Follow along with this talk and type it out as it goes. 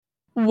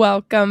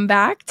Welcome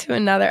back to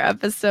another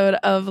episode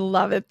of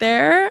Love It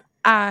There.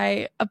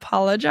 I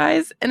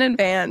apologize in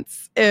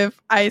advance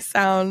if I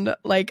sound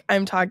like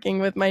I'm talking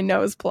with my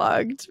nose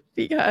plugged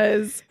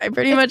because I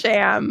pretty much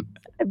am.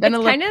 I've been a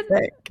little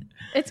sick.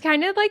 It's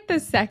kind of like the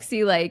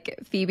sexy, like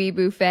Phoebe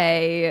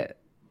Buffay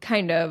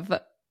kind of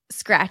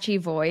scratchy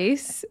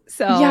voice.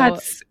 So yeah,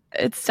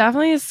 it's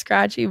definitely a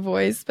scratchy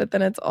voice, but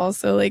then it's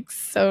also like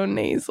so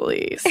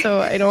nasally. So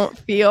I don't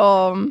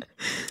feel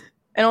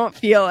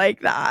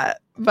like that.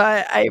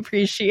 But I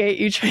appreciate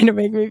you trying to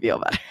make me feel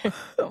better.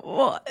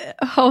 Well,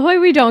 hopefully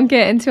we don't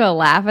get into a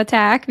laugh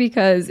attack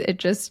because it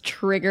just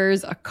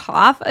triggers a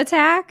cough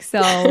attack.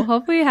 So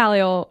hopefully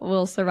Hallie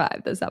will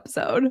survive this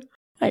episode.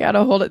 I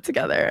gotta hold it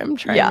together. I'm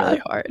trying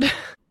really hard.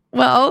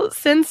 Well,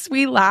 since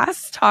we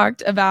last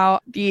talked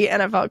about the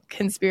NFL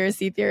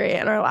conspiracy theory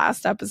in our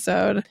last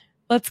episode,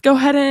 let's go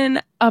ahead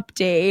and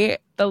update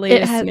the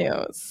latest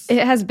news.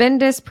 It has been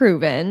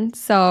disproven.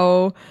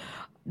 So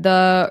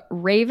the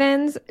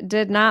Ravens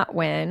did not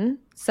win.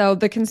 So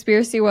the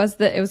conspiracy was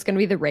that it was going to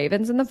be the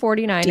Ravens and the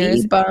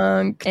 49ers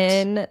debunked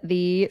in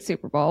the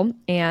Super Bowl.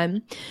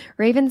 And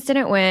Ravens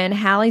didn't win.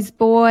 Hallie's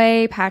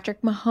boy,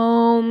 Patrick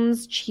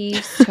Mahomes,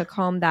 Chiefs took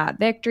home that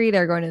victory.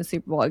 They're going to the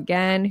Super Bowl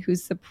again.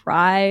 Who's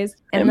surprised?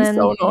 And I'm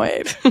so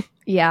annoyed.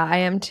 Yeah, I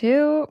am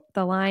too.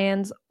 The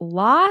Lions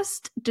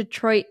lost.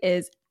 Detroit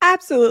is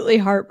absolutely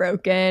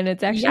heartbroken.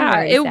 It's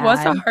actually it was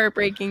a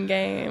heartbreaking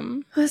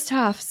game. It was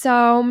tough.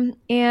 So,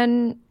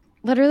 and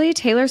literally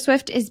Taylor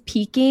Swift is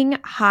peaking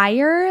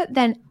higher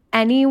than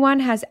anyone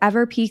has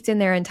ever peaked in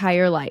their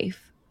entire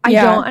life. I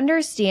don't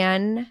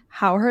understand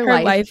how her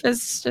life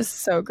is just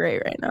so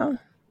great right now.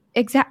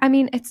 I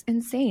mean, it's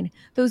insane.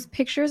 Those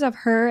pictures of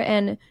her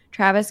and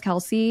Travis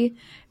Kelce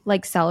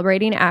like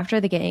celebrating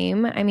after the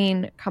game. I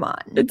mean, come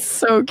on. It's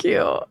so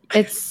cute.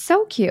 It's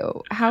so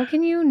cute. How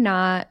can you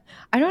not?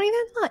 I don't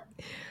even like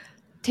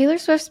Taylor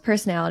Swift's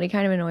personality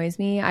kind of annoys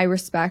me. I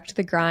respect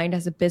the grind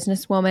as a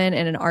businesswoman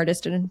and an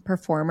artist and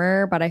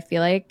performer, but I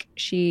feel like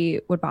she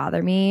would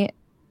bother me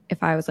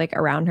if I was like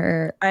around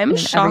her. I'm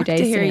shocked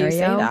to hear you say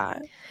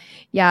that.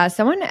 Yeah,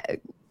 one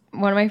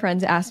of my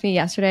friends asked me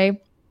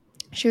yesterday.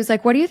 She was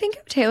like, "What do you think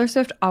of Taylor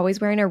Swift always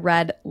wearing a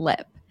red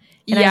lip?"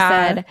 And I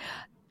said,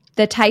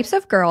 the types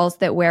of girls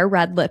that wear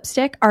red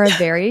lipstick are a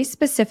very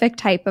specific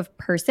type of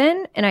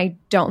person, and I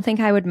don't think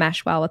I would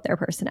mesh well with their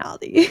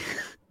personality.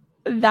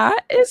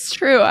 That is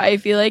true. I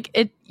feel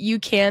like you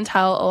can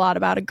tell a lot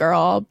about a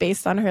girl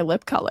based on her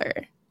lip color.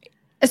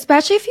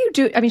 Especially if you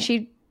do. I mean,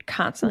 she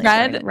constantly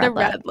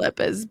red lip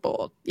is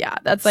bold. Yeah,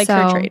 that's like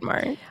her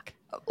trademark.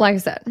 Like I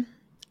said,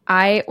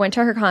 I went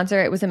to her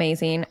concert. It was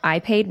amazing. I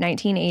paid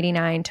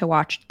 $19.89 to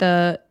watch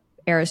the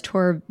Eras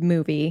Tour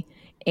movie,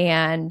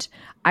 and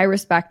I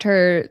respect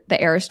her.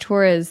 The Eras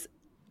Tour is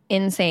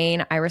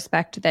insane. I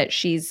respect that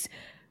she's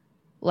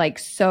like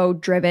so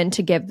driven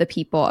to give the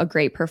people a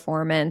great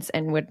performance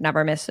and would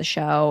never miss a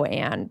show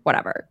and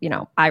whatever. You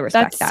know, I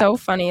respect that. That's so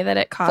funny that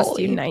it cost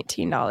you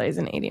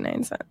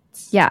 $19.89.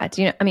 Yeah.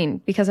 Do you know? I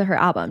mean, because of her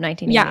album,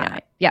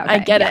 $19.89. Yeah. Okay, I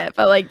get it.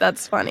 But like,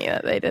 that's funny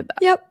that they did that.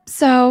 Yep.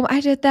 So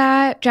I did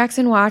that.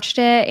 Jackson watched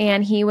it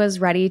and he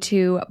was ready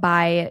to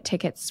buy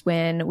tickets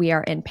when we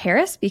are in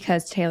Paris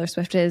because Taylor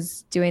Swift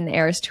is doing the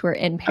Eras Tour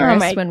in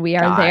Paris when we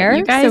are there.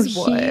 You guys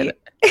would.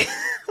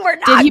 We're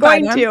not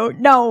going to.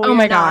 No. Oh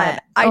my God.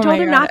 I told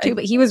him not to,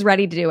 but he was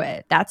ready to do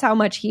it. That's how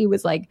much he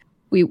was like,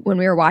 when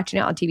we were watching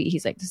it on TV,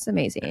 he's like, this is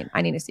amazing.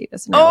 I need to see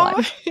this in real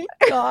life. Oh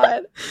my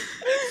God.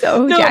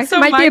 So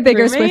Jackson might be a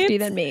bigger Swiftie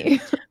than me.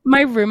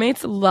 My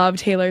roommates love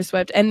Taylor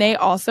Swift and they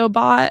also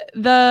bought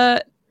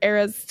the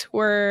Eras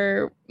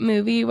Tour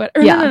movie.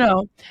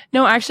 No,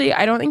 actually,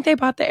 I don't think they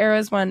bought the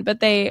Eras one, but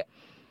they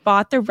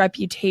bought the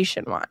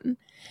Reputation one.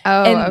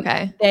 Oh, and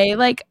okay. They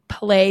like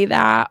play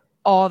that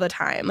all the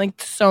time. Like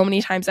so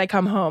many times I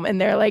come home and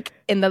they're like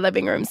in the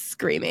living room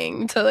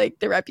screaming to like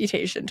the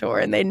Reputation tour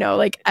and they know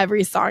like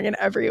every song in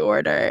every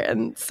order.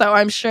 And so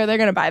I'm sure they're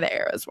going to buy the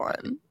Eras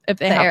one if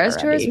they have the Eras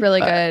tour is really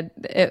good.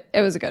 It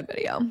was a good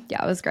video.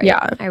 Yeah, it was great.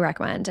 Yeah. I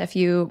recommend. If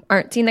you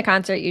aren't seen the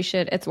concert, you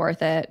should. It's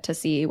worth it to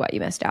see what you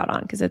missed out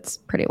on because it's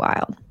pretty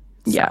wild.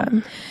 So. Yeah.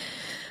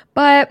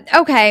 But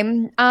okay.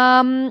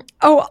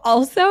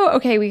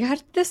 We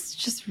got this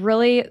just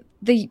really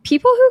the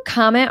people who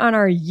comment on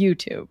our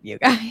YouTube, you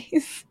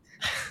guys.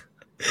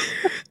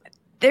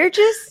 They're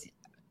just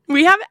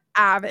we have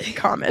avid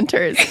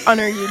commenters on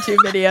our YouTube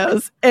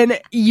videos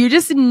and you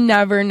just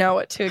never know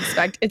what to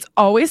expect. It's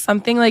always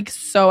something like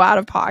so out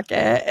of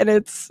pocket and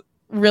it's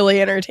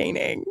really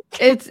entertaining.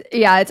 It's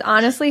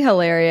honestly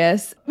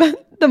hilarious.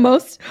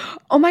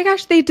 Oh my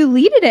gosh, they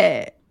deleted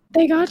it.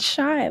 They got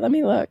shy. Let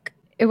me look.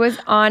 It was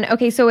on,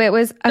 so it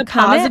was a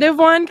positive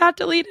one got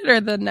deleted or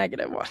the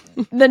negative one?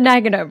 The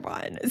negative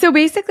one. So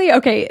basically,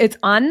 it's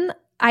on,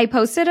 I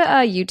posted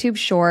a YouTube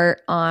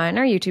short on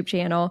our YouTube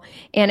channel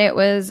and it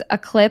was a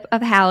clip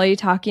of Hallie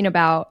talking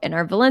about in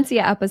our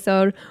Valencia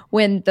episode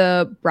when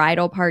the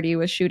bridal party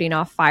was shooting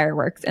off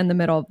fireworks in the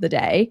middle of the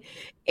day.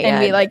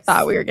 And we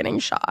thought we were getting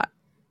shot.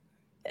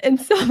 And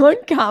someone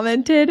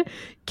commented,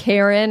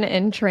 Karen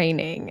in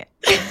training.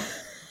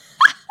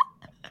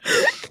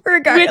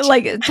 start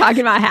like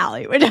talking about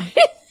Hallie, which I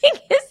think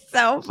is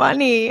so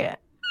funny.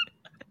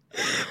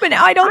 But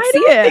now I don't see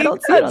it. I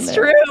don't see it on that's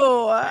there.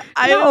 true.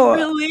 I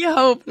really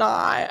hope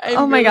not.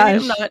 Oh my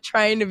gosh. I'm not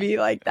trying to be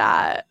like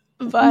that,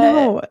 but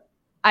No.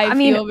 I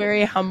feel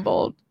very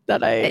humbled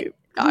that I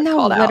got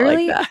called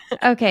literally, out like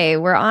that. Okay,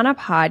 we're on a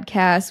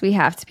podcast. We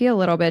have to be a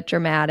little bit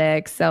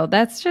dramatic. So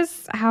that's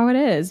just how it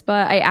is.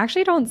 But I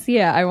actually don't see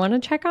it. I want to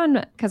check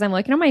on, because I'm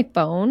looking on my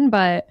phone,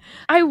 but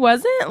I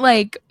wasn't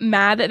like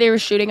mad that they were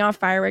shooting off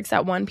fireworks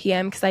at 1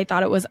 p.m. because I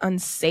thought it was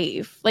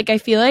unsafe. Like, I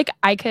feel like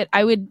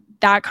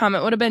that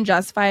comment would have been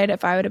justified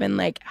if I would have been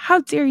like, how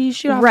dare you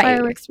shoot off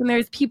fireworks when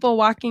there's people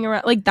walking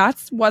around? Like, that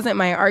wasn't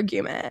my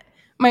argument.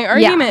 My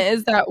argument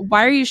is that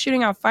why are you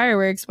shooting off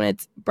fireworks when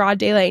it's broad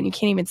daylight and you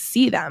can't even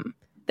see them?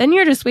 Then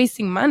you're just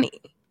wasting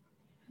money.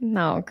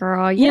 No,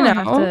 girl, you don't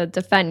have to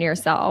defend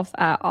yourself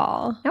at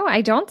all. No,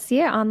 I don't see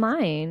it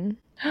online.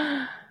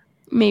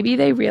 Maybe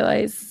they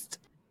realized,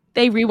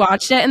 they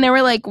rewatched it and they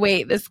were like,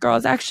 wait, this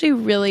girl's actually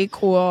really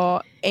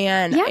cool.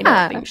 And I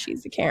don't think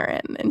she's a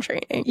Karen in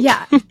training.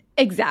 Yeah,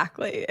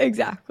 exactly.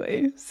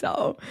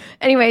 So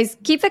anyways,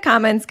 keep the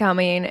comments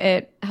coming.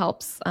 It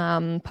helps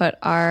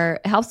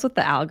helps with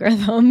the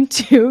algorithm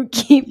to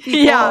keep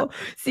people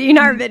seeing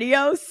our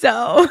videos.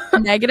 So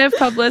negative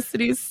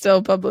publicity is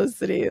still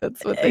publicity.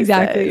 That's what they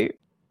say.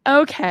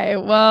 Okay,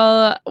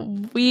 well,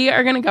 we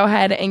are going to go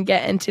ahead and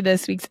get into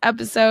this week's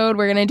episode.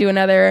 We're going to do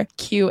another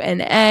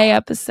Q&A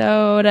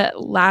episode.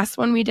 Last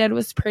one we did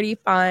was pretty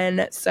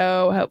fun,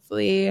 so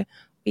hopefully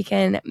we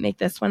can make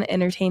this one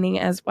entertaining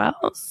as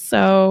well.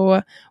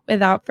 So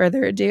without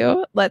further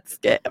ado, let's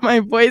get, my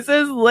voice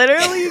is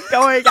literally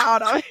going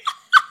out on me.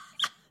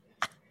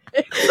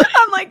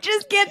 I'm like,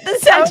 just get the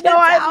sentence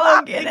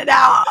out. Get it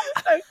out.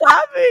 I'm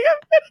laughing. I'm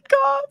going to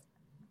cough.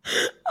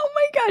 Oh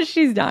my gosh,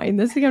 she's dying.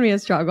 This is going to be a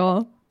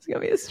struggle.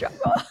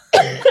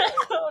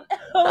 Oh,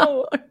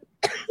 no.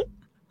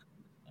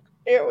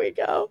 Here we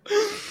go.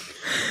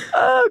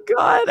 Oh,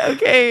 God.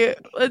 Okay,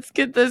 let's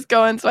get this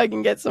going so I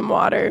can get some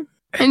water.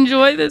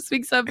 Enjoy this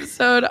week's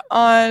episode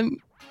on...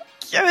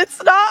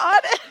 It's not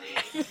on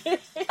it.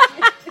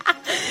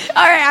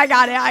 All right,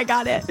 I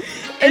got it.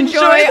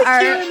 Enjoy our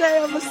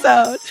Q&A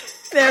episode.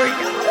 There we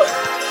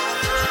go.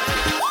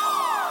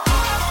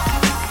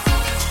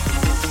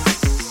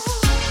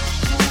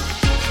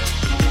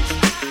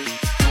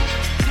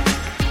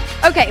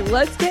 Okay,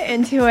 let's get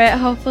into it.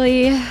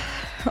 Hopefully,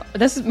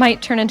 this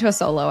might turn into a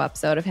solo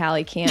episode if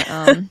Hallie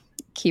can't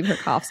keep her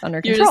coughs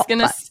under control. You're just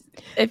gonna,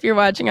 if you're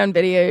watching on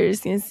video, you're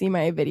just gonna see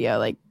my video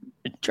like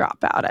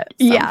drop out at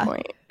some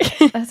point.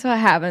 That's what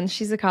happens.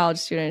 She's a college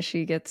student.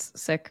 She gets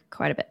sick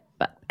quite a bit.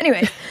 But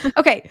anyway,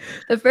 okay.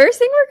 The first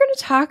thing we're going to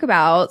talk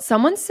about,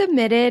 someone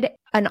submitted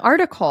an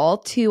article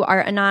to our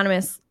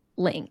anonymous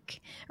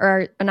link or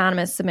our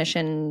anonymous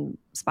submission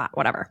spot,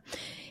 whatever.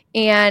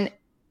 And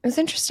it was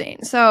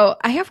interesting. So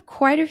I have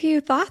quite a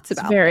few thoughts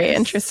about it. Very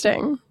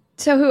interesting.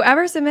 So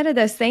whoever submitted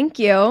this, thank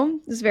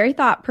you. It was very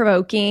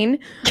thought-provoking.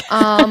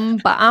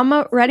 But I'm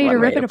ready to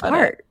rip it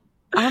apart.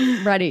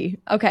 I'm ready.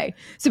 Okay.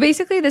 So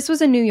basically, this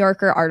was a New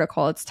Yorker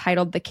article. It's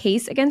titled The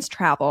Case Against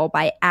Travel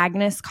by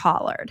Agnes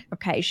Collard.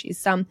 Okay. She's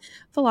some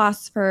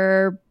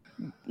philosopher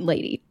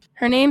lady.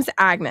 Her name's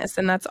Agnes,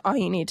 and that's all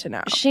you need to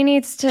know. She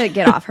needs to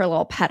get off her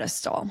little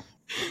pedestal.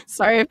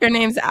 Sorry if your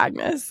name's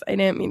Agnes. I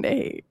didn't mean to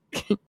hate.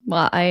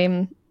 Well,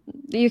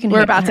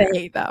 We're about to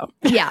hate, though.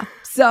 Yeah.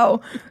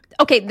 So,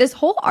 okay. This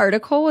whole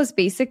article was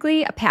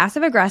basically a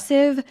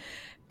passive-aggressive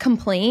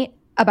complaint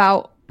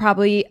about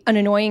probably an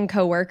annoying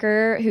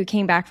coworker who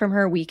came back from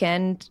her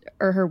weekend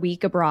or her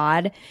week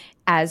abroad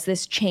as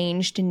this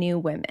changed new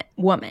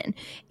woman.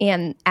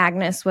 And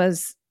Agnes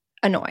was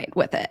annoyed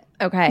with it.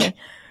 Okay.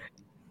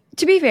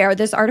 To be fair,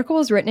 this article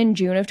was written in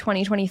June of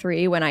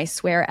 2023 when I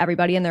swear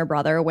everybody and their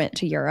brother went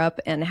to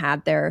Europe and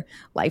had their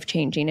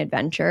life-changing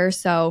adventure.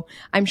 So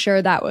I'm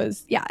sure that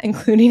was,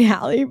 including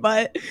Hallie,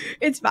 but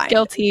it's fine.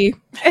 Guilty.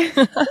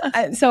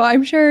 So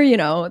I'm sure,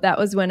 that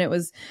was when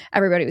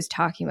everybody was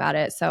talking about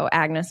it. So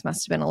Agnes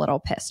must have been a little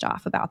pissed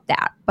off about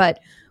that. But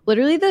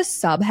literally the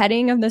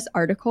subheading of this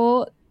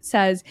article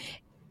says,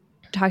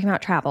 talking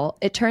about travel,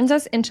 it turns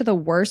us into the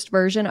worst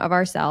version of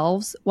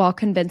ourselves while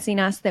convincing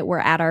us that we're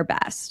at our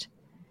best.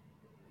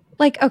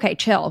 Like, okay,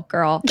 chill,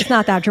 girl. It's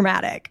not that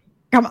dramatic.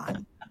 Come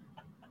on.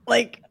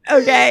 Like,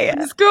 okay.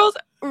 This girl's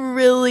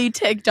really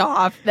ticked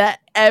off that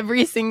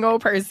every single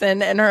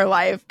person in her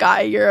life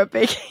got a Europe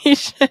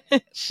vacation.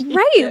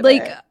 Right.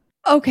 Like,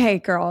 okay,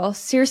 girl,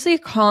 seriously,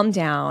 calm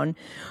down.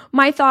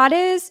 My thought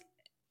is,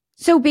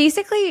 so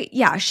basically,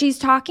 she's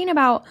talking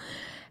about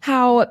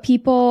how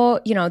people,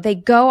 they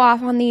go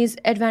off on these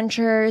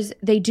adventures.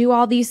 They do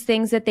all these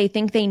things that they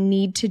think they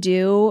need to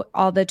do,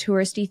 all the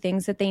touristy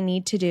things that they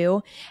need to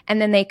do.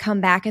 And then they come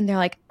back and they're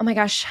like, oh my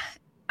gosh,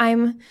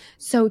 I'm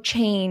so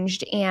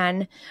changed.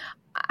 And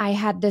I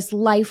had this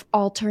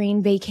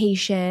life-altering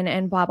vacation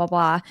and blah, blah,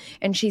 blah.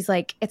 And she's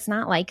like, it's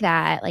not like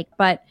that. Like,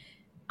 but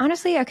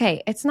honestly,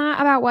 okay, it's not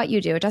about what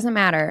you do. It doesn't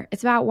matter.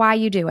 It's about why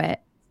you do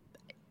it.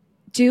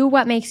 do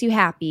what makes you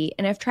happy.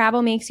 And if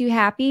travel makes you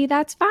happy,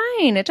 that's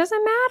fine. It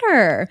doesn't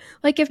matter.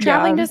 Like if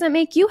traveling doesn't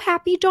make you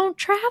happy, don't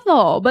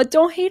travel. But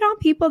don't hate on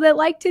people that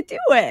like to do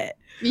it.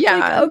 Yeah.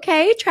 Like,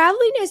 okay,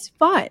 traveling is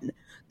fun.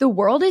 The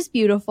world is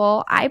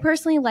beautiful. I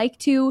personally like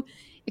to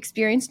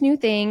experience new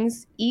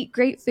things, eat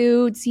great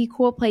food, see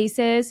cool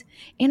places,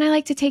 and I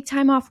like to take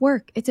time off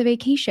work. It's a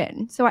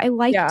vacation. So I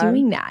like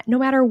doing that. No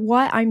matter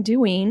what I'm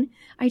doing,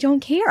 I don't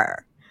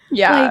care.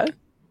 Yeah. Like,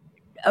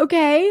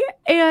 okay.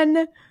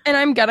 And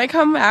I'm going to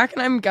come back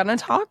and I'm going to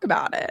talk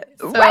about it.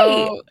 So,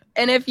 right.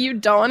 And if you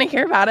don't want to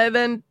hear about it,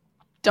 then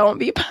don't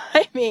be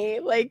by me.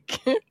 Like,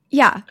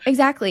 yeah,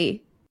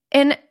 exactly.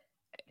 And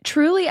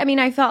truly, I mean,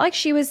 I felt like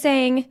she was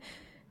saying,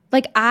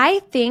 like,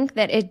 I think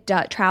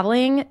that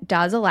traveling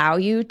does allow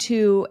you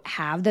to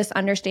have this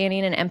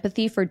understanding and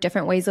empathy for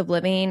different ways of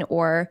living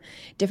or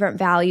different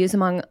values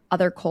among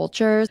other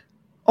cultures.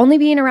 Only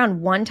being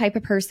around one type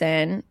of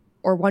person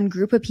or one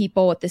group of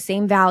people with the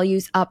same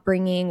values,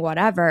 upbringing,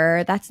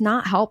 whatever, that's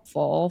not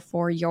helpful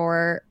for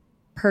your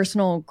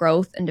personal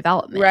growth and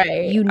development.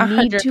 Right. You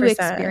need 100%. to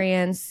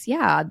experience,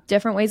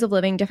 different ways of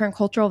living, different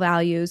cultural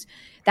values.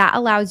 That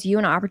allows you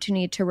an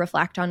opportunity to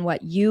reflect on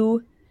what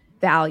you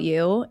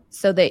value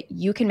so that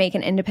you can make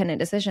an independent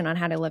decision on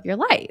how to live your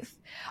life.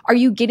 Are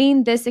you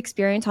getting this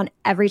experience on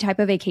every type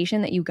of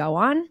vacation that you go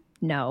on?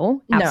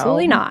 No,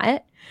 absolutely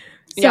not.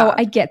 So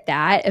I get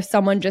that. If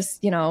someone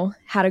just,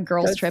 had a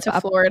girls' trip to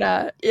up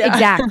Florida. Yeah.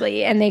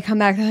 Exactly. And they come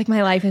back, they're like,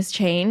 my life has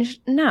changed.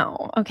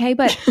 No. Okay.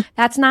 But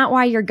that's not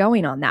why you're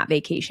going on that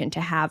vacation,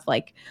 to have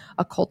like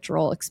a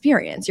cultural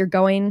experience. You're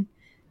going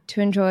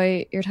to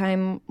enjoy your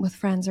time with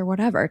friends or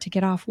whatever, to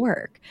get off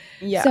work.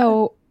 Yeah.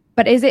 So,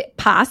 but is it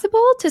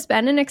possible to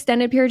spend an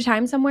extended period of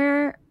time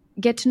somewhere,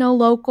 get to know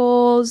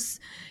locals,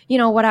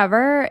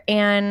 whatever,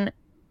 and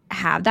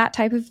have that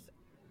type of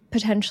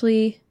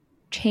potentially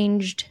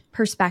changed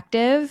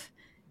perspective?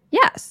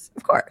 Yes,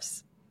 of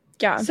course.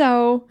 Yeah.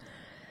 So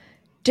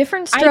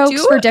different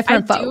strokes for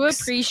different folks. I do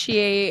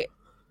appreciate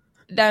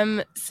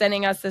them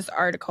sending us this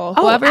article,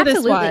 Oh, whoever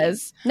absolutely. this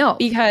was. No.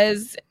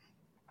 Because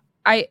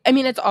I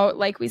mean, it's all,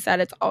 like we said,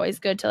 it's always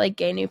good to like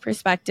gain new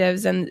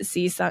perspectives and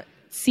see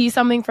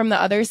something from the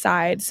other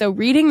side. So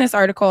reading this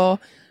article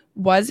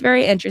was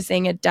very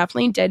interesting. It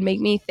definitely did make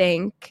me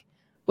think,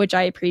 which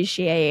I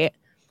appreciate.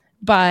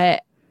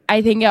 But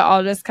I think it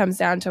all just comes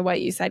down to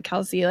what you said,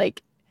 Kelsey.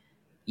 Like,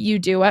 you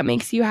do what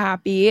makes you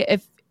happy.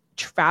 If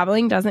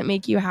traveling doesn't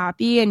make you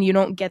happy and you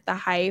don't get the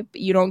hype,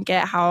 you don't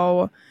get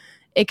how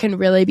it can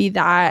really be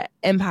that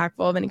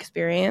impactful of an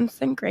experience,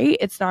 then great.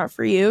 It's not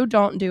for you.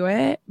 Don't do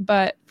it.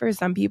 But for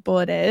some people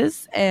it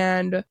is.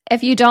 And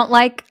if you don't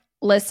like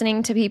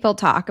listening to people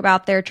talk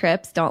about their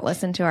trips, don't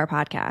listen to our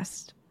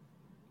podcast.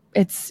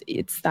 It's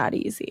that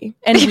easy.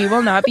 And we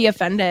will not be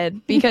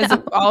offended, because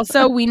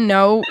also we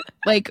know,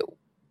 like,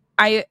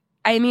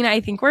 I mean,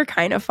 I think we're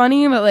kind of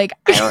funny, but like,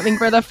 I don't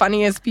think we're the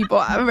funniest people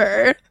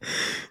ever.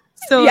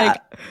 So like,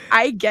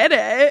 I get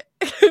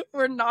it.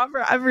 We're not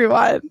for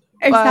everyone.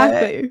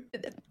 Exactly.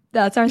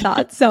 That's our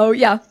thoughts. So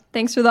yeah,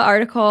 thanks for the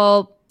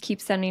article. Keep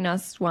sending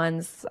us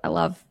ones. I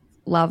love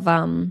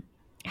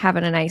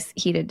having a nice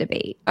heated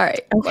debate. All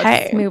right. Okay.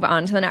 Let's move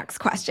on to the next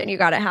question. You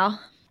got it,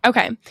 Hal?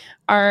 Okay.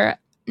 Our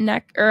first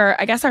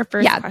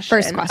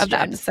question of the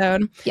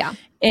episode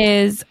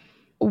is,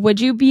 would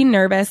you be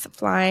nervous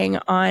flying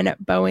on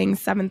Boeing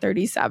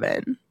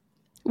 737?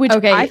 Which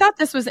I thought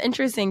this was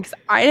interesting because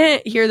I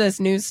didn't hear this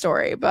news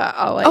story, but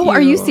I'll let you.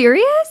 Are you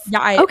serious?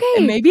 Yeah.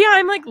 Okay. Maybe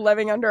I'm like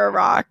living under a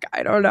rock.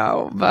 I don't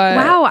know. But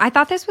wow, I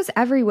thought this was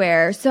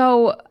everywhere.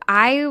 So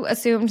I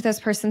assumed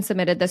this person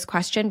submitted this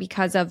question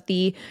because of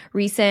the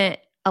recent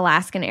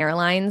Alaskan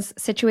Airlines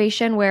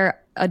situation where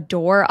a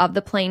door of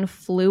the plane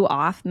flew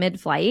off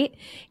mid-flight,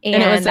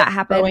 and it was that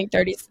happened.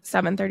 Boeing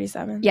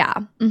 737. Yeah.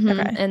 Mm-hmm.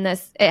 Okay. And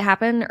it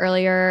happened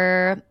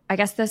earlier. I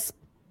guess this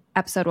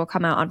episode will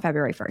come out on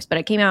February 1st, but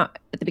it came out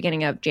at the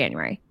beginning of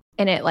January,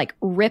 and it like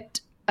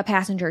ripped a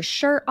passenger's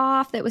shirt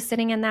off that was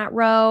sitting in that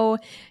row.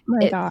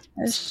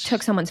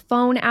 Took someone's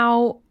phone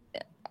out.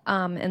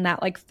 And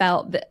that like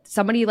felt that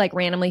somebody like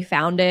randomly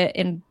found it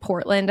in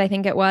Portland, I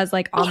think it was,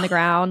 like on the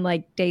ground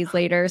like days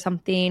later or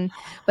something.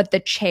 But the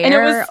chair, and it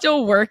was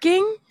still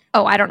working.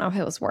 Oh, I don't know if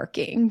it was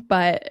working,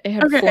 but it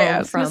had flown I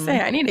was from. Gonna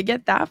say, I need to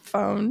get that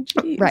phone.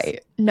 Jeez.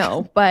 Right?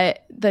 No,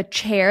 but the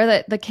chair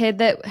that the kid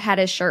that had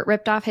his shirt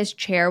ripped off, his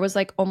chair was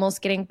like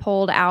almost getting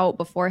pulled out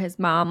before his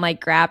mom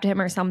like grabbed him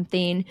or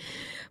something.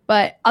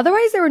 But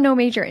otherwise, there were no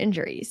major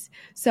injuries.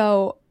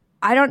 So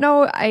I don't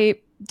know. I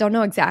don't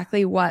know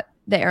exactly what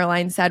the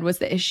airline said was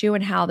the issue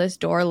and how this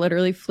door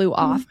literally flew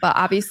off. But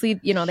obviously,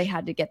 they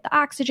had to get the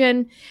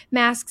oxygen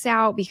masks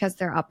out because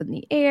they're up in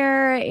the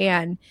air,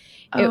 and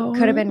it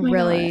could have been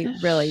really,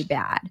 really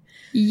bad.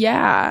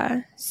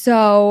 Yeah.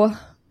 So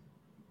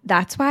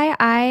that's why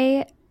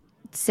I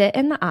sit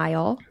in the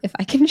aisle if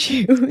I can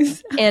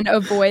choose and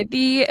avoid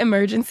the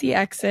emergency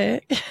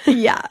exit.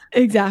 Yeah,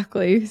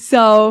 exactly.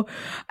 So,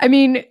 I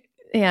mean,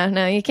 Yeah,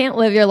 no, you can't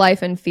live your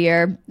life in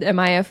fear. Am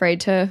I afraid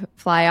to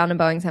fly on a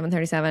Boeing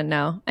 737?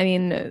 No. I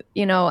mean,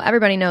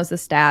 everybody knows the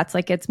stats.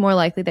 Like, it's more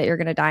likely that you're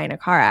going to die in a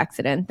car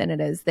accident than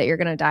it is that you're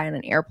going to die on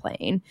an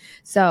airplane.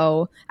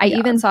 So I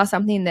even saw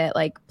something that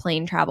like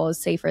plane travel is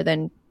safer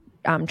than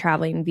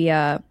traveling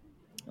via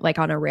like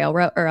on a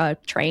railroad or a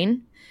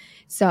train.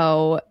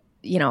 So,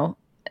 you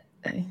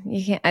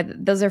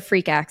can't, those are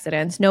freak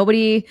accidents.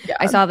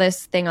 I saw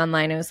this thing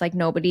online. It was like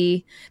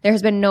there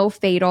has been no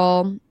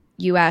fatal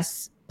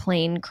U.S.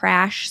 plane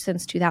crash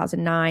since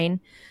 2009.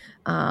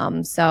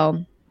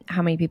 So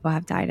how many people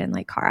have died in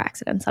like car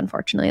accidents?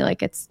 Unfortunately,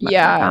 like it's much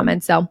more common.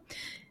 So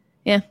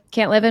yeah,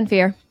 can't live in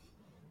fear.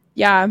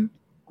 Yeah.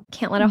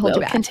 Can't let it hold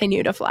you back.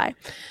 Continue to fly.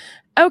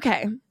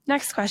 Okay.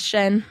 Next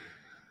question.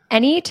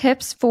 Any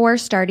tips for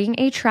starting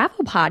a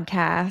travel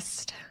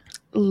podcast?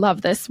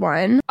 Love this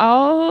one.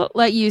 I'll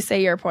let you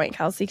say your point,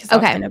 Kelsey, because I'll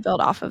kind of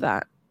build off of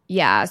that.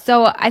 Yeah.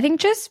 So I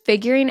think just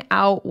figuring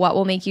out what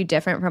will make you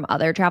different from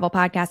other travel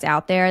podcasts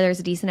out there.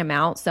 There's a decent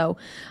amount. So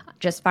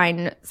just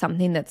find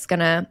something that's going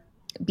to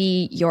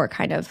be your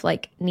kind of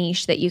like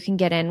niche that you can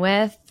get in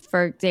with.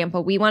 For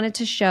example, we wanted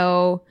to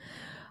show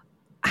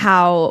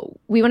how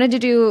we wanted to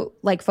do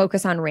like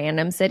focus on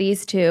random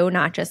cities too,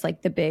 not just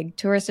like the big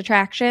tourist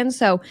attractions.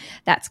 So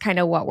that's kind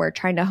of what we're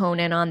trying to hone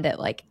in on, that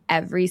like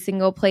every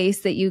single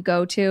place that you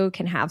go to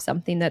can have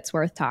something that's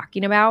worth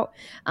talking about,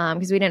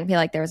 because we didn't feel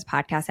like there was a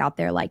podcast out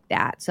there like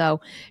that.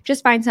 So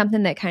just find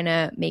something that kind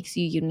of makes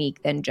you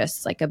unique than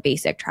just like a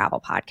basic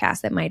travel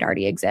podcast that might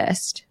already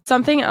exist.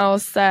 Something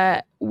else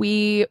that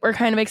we were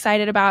kind of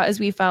excited about is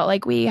we felt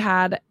like we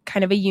had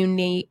kind of a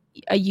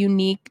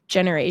unique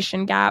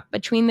generation gap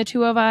between the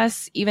two of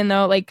us, even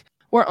though like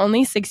we're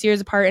only 6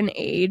 years apart in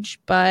age,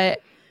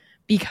 but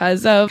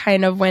because of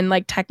kind of when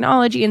like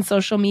technology and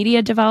social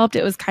media developed,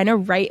 it was kind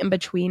of right in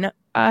between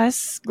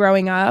us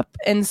growing up.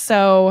 And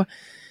so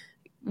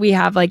we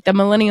have like the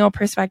millennial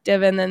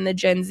perspective and then the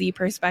Gen Z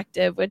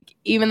perspective, which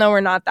even though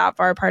we're not that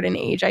far apart in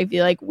age, I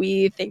feel like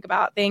we think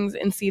about things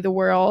and see the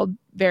world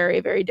very,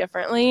 very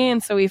differently.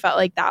 And so we felt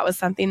like that was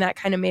something that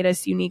kind of made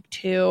us unique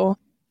too.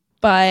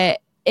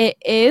 But it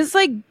is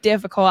like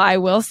difficult. I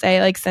will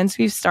say, like, since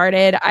we've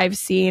started, I've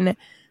seen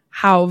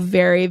how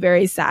very,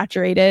 very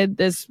saturated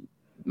this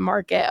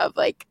market of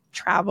like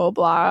travel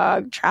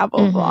blog.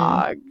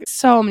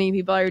 So many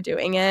people are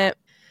doing it.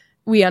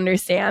 We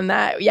understand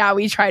that. Yeah,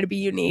 we try to be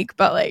unique,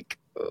 but like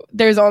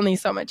there's only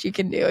so much you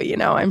can do.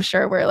 I'm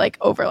sure we're like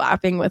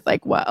overlapping with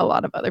like what a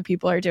lot of other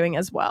people are doing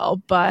as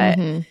well. But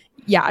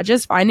yeah,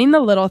 just finding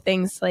the little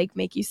things to like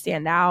make you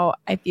stand out,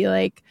 I feel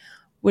like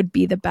would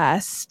be the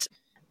best.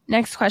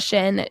 Next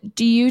question.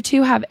 Do you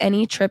two have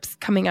any trips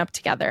coming up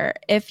together?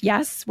 If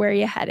yes, where are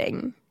you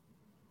heading?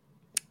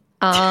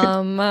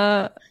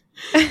 Not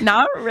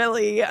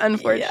really,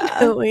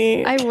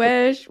 unfortunately. I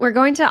wish. We're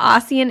going to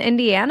Aussie in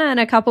Indiana in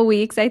a couple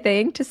weeks, I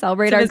think, to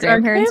celebrate our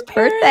grandparents'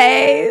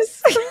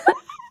 birthdays.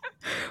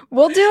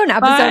 We'll do an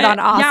episode on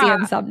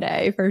Aussie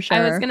someday for sure.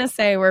 I was going to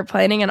say we're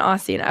planning an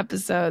Aussie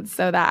episode,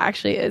 so that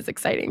actually is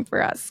exciting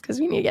for us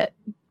because we need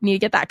to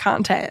get that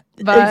content.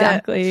 But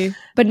exactly.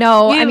 But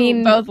no, I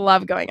mean, both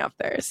love going up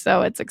there,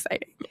 so it's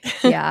exciting.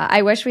 Yeah,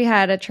 I wish we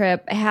had a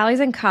trip. Hallie's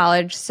in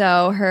college,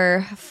 so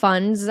her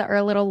funds are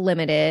a little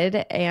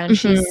limited, and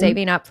she's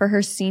saving up for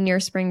her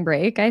senior spring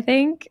break, I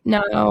think.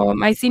 No,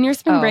 my senior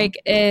spring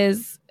break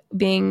it's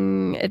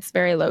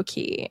very low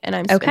key, and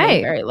I'm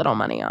spending very little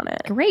money on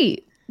it.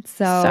 Great.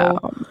 So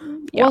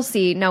we'll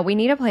see. No, we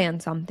need to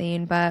plan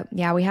something, but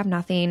yeah, we have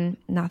nothing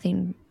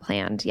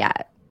planned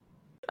yet.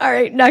 All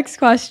right, next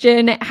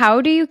question.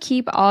 How do you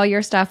keep all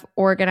your stuff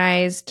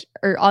organized,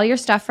 or all your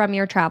stuff from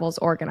your travels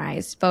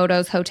organized?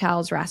 Photos,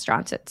 hotels,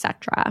 restaurants,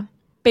 etc.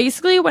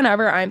 Basically,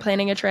 whenever I'm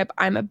planning a trip,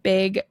 I'm a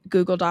big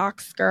Google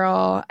Docs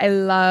girl. I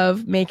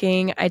love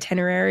making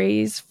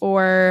itineraries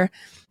for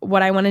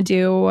what I want to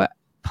do,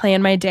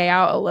 plan my day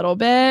out a little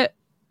bit.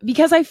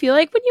 Because I feel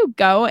like when you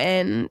go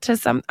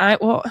into I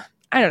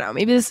don't know,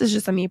 maybe this is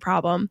just a me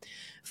problem.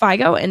 If I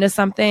go into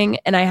something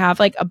and I have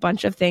like a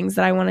bunch of things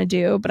that I want to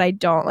do, but I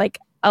don't like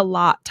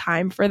allot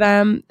time for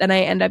them, then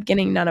I end up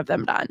getting none of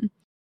them done.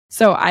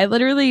 So I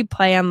literally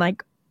plan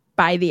like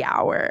by the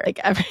hour, like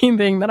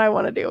everything that I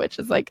want to do, which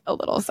is like a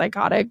little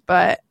psychotic,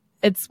 but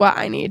it's what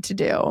I need to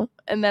do.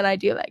 And then I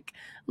do like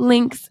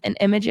links and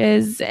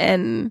images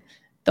and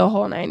the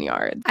whole 9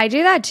 yards. I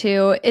do that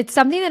too. It's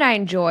something that I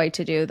enjoy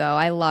to do though.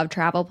 I love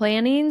travel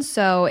planning,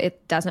 so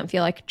it doesn't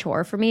feel like a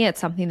chore for me. It's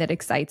something that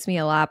excites me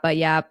a lot. But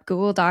yeah,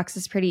 Google Docs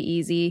is pretty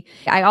easy.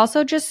 I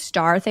also just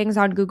star things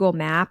on Google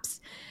Maps,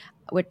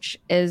 which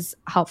is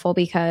helpful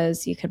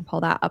because you can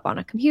pull that up on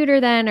a computer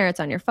then, or it's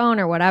on your phone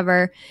or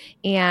whatever.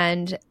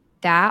 And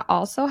that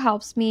also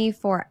helps me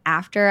for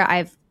after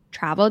I've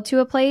traveled to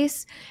a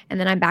place and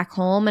then I'm back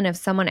home, and if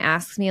someone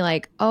asks me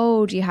like,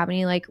 oh, do you have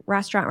any like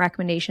restaurant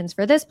recommendations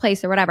for this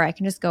place or whatever, I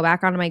can just go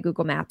back onto my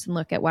Google Maps and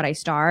look at what I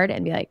starred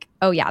and be like,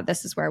 oh yeah,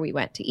 this is where we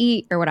went to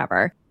eat or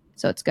whatever.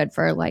 So it's good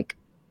for like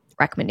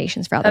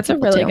recommendations for other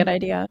people. That's a really good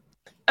idea.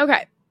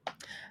 Okay.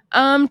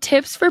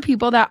 Tips for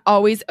people that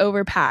always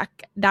overpack.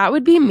 That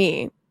would be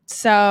me.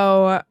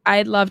 So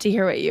I'd love to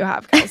hear what you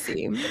have,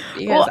 Kelsey,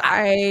 because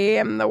I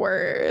am the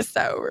worst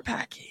at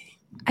overpacking.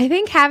 I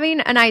think having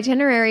an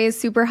itinerary is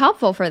super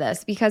helpful for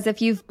this because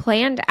if you've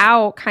planned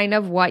out kind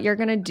of what you're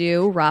going to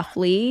do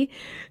roughly,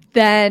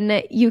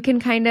 then you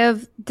can kind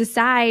of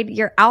decide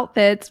your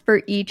outfits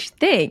for each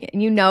thing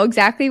and you know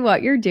exactly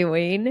what you're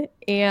doing.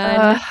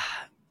 And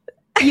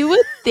you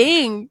would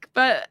think,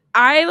 but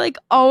I like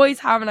always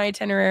have an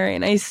itinerary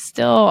and I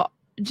still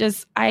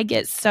just, I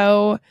get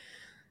so,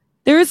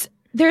 there's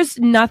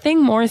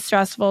nothing more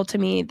stressful to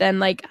me than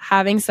like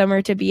having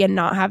somewhere to be and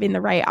not having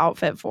the right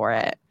outfit for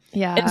it.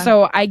 Yeah. And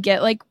so I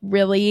get like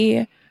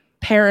really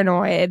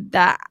paranoid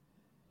that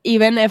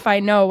even if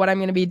I know what I'm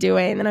going to be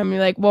doing, then I'm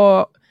like,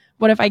 well,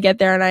 what if I get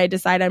there and I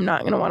decide I'm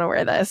not going to want to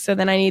wear this? So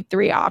then I need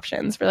 3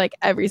 options for like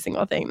every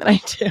single thing that I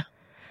do.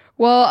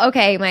 Well,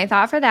 okay. My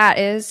thought for that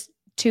is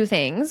 2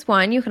 things.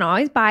 One, you can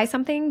always buy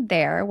something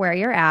there where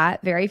you're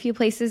at. Very few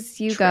places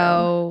you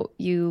go,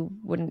 you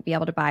wouldn't be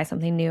able to buy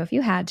something new if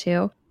you had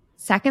to.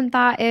 Second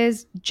thought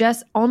is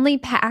just only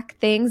pack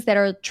things that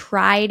are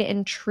tried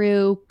and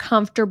true,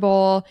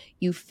 comfortable,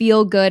 you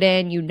feel good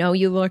in, you know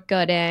you look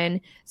good in,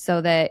 so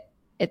that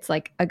it's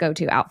like a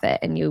go-to outfit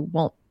and you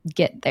won't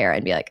get there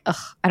and be like, ugh,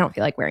 I don't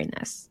feel like wearing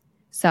this.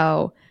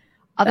 So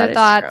other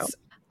thoughts,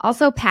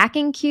 also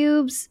packing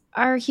cubes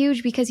are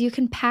huge because you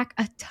can pack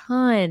a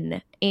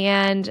ton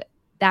and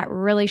that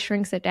really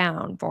shrinks it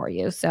down for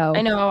you. So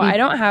I know I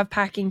don't have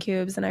packing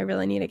cubes and I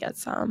really need to get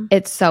some.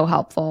 It's so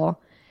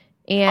helpful.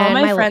 And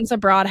all my friends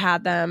abroad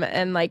had them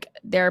and like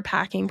their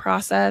packing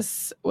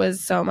process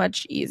was so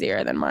much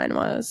easier than mine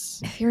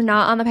was. If you're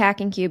not on the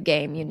packing cube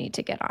game, you need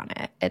to get on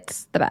it.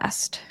 It's the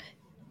best.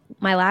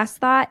 My last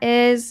thought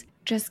is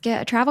just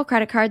get a travel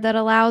credit card that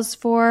allows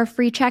for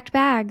free checked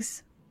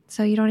bags.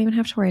 So you don't even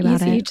have to worry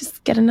about it. You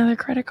just get another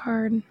credit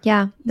card.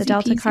 Yeah. The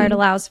Delta card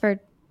allows for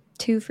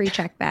 2 free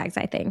checked bags,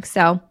 I think.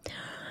 So.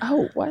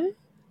 Oh, what?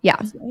 Yeah.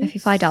 Nice. If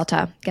you fly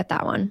Delta, get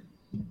that one.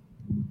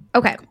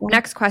 Okay, cool.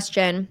 Next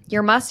question.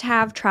 Your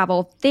must-have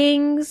travel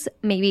things,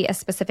 maybe a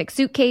specific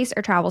suitcase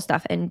or travel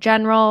stuff in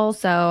general.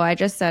 So I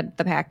just said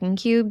the packing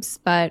cubes,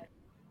 but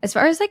as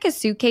far as like a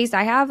suitcase,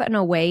 I have an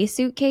Away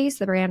suitcase,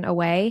 the brand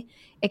Away.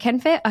 It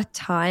can fit a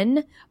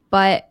ton,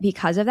 but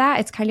because of that,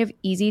 it's kind of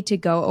easy to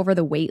go over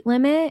the weight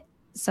limit.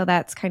 So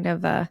that's kind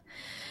of a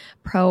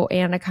pro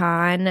and a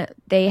con.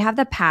 They have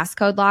the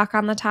passcode lock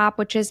on the top,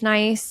 which is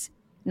nice.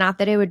 Not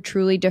that it would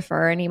truly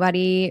defer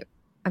anybody.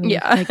 I mean,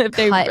 yeah, like cut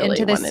really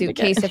into the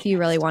suitcase if you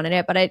really wanted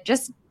it, but it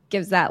just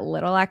gives that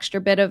little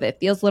extra bit of, it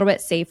feels a little bit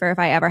safer if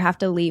I ever have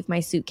to leave my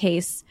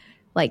suitcase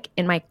like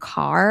in my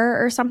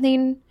car or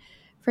something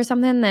for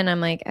something, then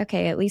I'm like,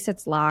 okay, at least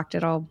it's locked.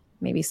 It'll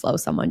maybe slow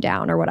someone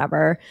down or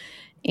whatever.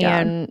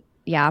 And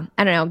yeah,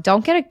 I don't know.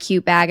 Don't get a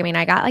cute bag. I mean,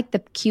 I got like the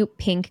cute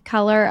pink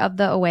color of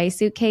the Away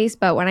suitcase,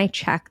 but when I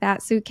check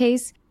that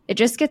suitcase, it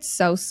just gets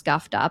so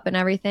scuffed up and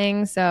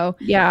everything. So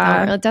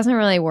yeah, it doesn't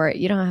really work.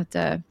 You don't have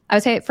to. I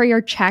would say for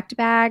your checked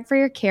bag, for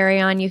your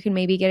carry-on, you can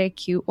maybe get a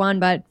cute one.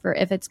 But for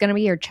if it's going to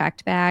be your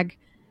checked bag,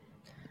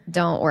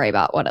 don't worry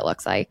about what it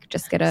looks like.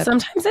 Just get a.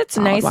 Sometimes it's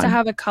nice to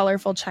have a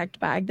colorful checked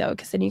bag though,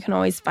 because then you can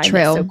always find it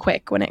so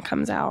quick when it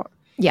comes out.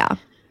 Yeah.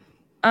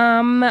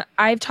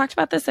 I've talked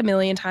about this a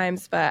million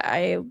times, but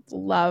I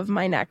love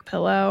my neck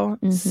pillow.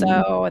 Mm-hmm.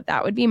 So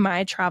that would be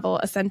my travel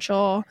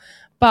essential.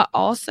 But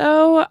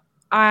also,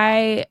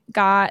 I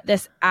got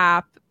this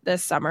app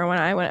this summer when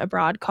I went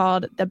abroad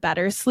called the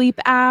Better Sleep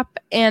app.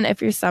 And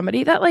if you're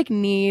somebody that like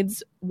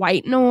needs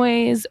white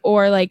noise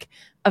or like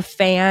a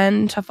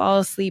fan to fall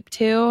asleep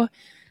to,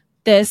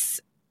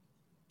 this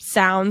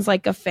sounds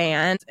like a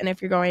fan. And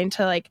if you're going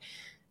to like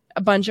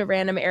a bunch of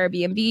random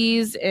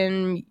Airbnbs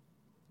and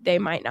they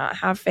might not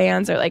have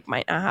fans or like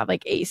might not have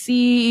like AC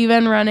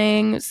even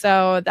running.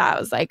 So that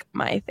was like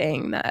my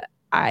thing that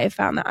I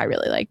found that I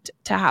really liked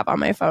to have on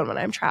my phone when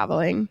I'm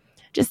traveling,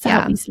 just to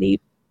help me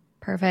sleep.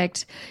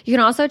 Perfect. You can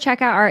also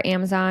check out our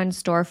Amazon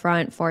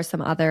storefront for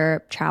some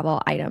other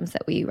travel items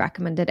that we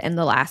recommended in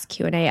the last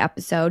Q&A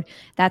episode.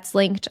 That's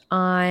linked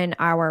on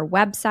our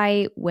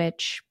website,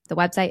 which the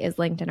website is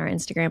linked in our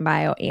Instagram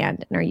bio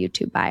and in our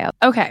YouTube bio.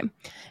 Okay.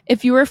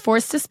 If you were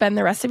forced to spend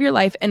the rest of your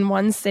life in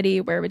one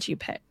city, where would you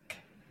pick?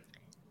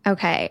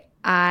 Okay.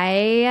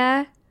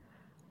 I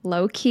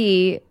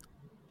low-key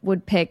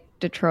would pick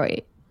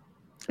Detroit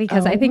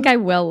because I think I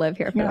will live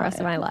here for the rest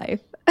of my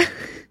life.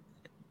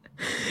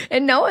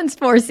 And no one's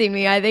forcing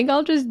me. I think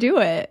I'll just do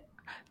it.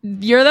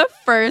 You're the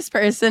first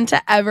person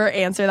to ever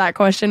answer that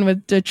question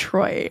with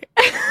Detroit.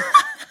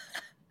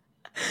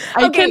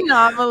 I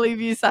cannot believe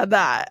you said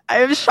that. I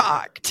am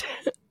shocked.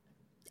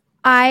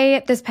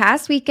 This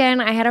past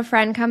weekend, I had a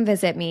friend come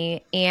visit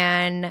me,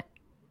 and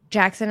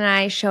Jackson and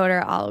I showed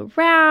her all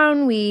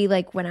around. We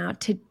like went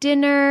out to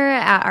dinner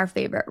at our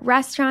favorite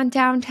restaurant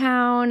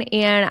downtown,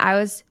 and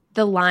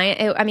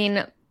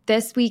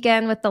this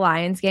weekend with the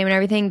Lions game and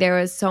everything, there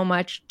was so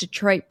much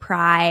Detroit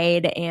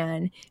pride,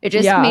 and it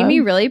just made me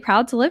really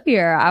proud to live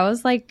here. I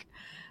was like,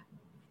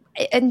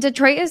 and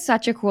Detroit is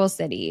such a cool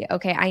city.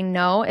 Okay, I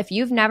know if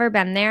you've never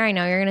been there, I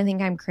know you're going to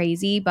think I'm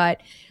crazy,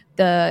 but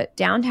The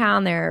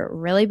downtown, they're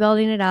really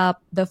building it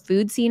up. The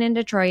food scene in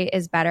Detroit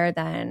is better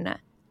than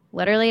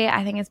literally,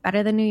 I think it's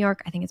better than New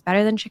York. I think it's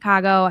better than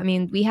Chicago. I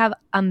mean, we have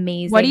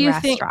amazing What do you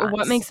restaurants. think?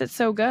 What makes it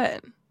so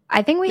good?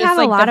 I think we Just have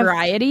like a lot the of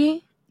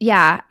variety.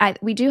 Yeah,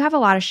 we do have a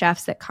lot of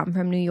chefs that come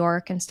from New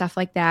York and stuff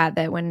like that.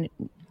 That when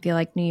feel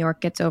like New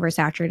York gets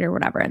oversaturated or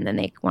whatever, and then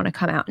they want to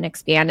come out and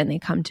expand, and they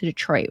come to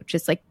Detroit, which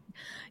is like,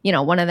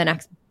 one of the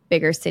next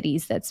bigger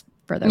cities that's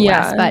further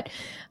west. But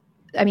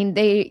I mean,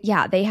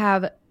 they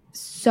have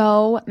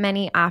so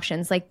many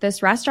options. Like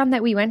this restaurant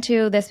that we went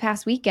to this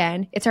past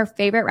weekend, it's our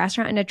favorite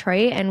restaurant in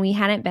Detroit, and we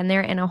hadn't been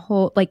there in a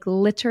whole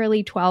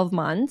literally 12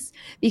 months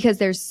because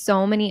there's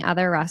so many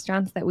other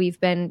restaurants that we've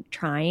been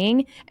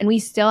trying, and we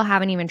still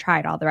haven't even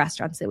tried all the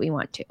restaurants that we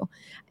want to.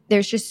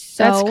 There's just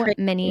so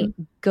many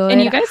good,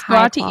 and you guys go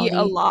out to eat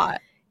a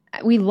lot.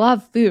 We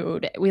love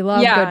food. We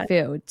love good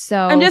food. So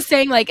I'm just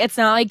saying, it's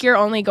not like you're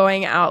only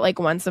going out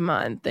once a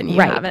month and you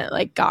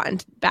haven't gotten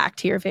back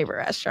to your favorite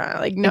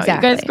restaurant. No,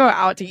 exactly. You guys go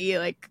out to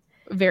eat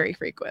very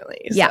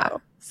frequently. Yeah.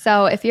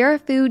 So if you're a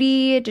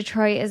foodie,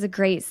 Detroit is a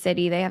great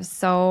city. They have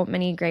so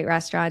many great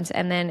restaurants,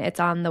 and then it's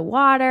on the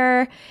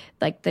water,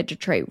 like the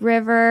Detroit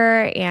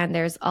River, and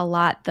there's a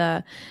lot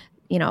the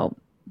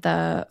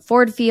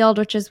Ford Field,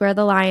 which is where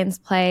the Lions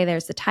play.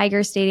 There's the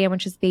Tiger Stadium,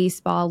 which is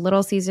baseball.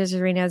 Little Caesars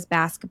Arena is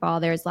basketball.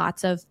 There's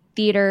lots of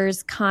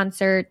theaters,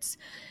 concerts.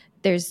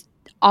 There's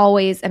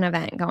always an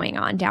event going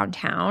on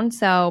downtown.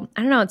 So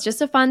I don't know. It's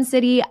just a fun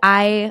city.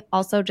 I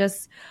also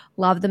just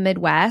love the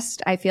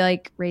Midwest. I feel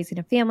like raising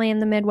a family in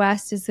the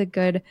Midwest is a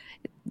good,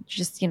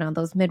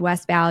 those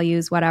Midwest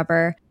values,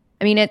 whatever.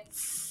 I mean,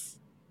 it's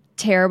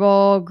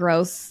terrible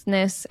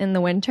grossness in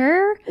the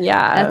winter.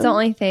 Yeah. That's the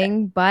only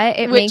thing, but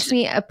it makes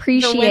me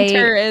appreciate. The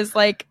winter is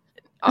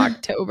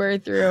October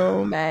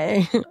through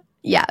May.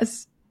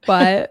 Yes,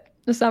 but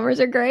the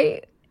summers are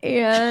great,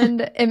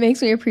 and it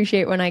makes me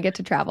appreciate when I get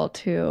to travel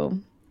to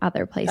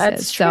other places.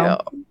 That's true.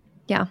 So,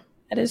 yeah.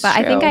 That is but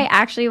true. I think I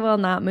actually will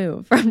not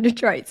move from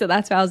Detroit. So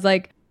that's why I was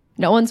like,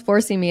 no one's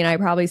forcing me, and I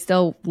probably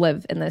still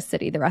live in this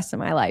city the rest of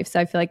my life. So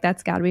I feel like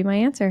that's got to be my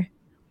answer.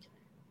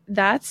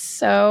 That's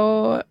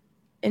so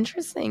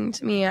interesting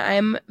to me.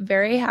 I'm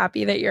very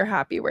happy that you're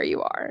happy where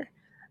you are.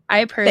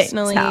 I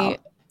personally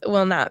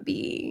will not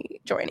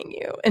be joining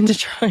you in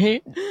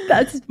Detroit.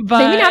 Maybe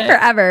not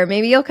forever.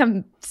 Maybe you'll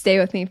come stay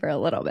with me for a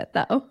little bit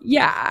though.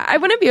 Yeah, I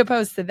wouldn't be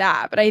opposed to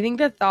that, but I think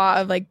the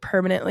thought of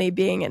permanently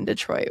being in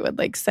Detroit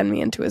would send me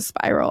into a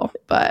spiral.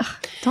 But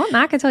don't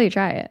knock until you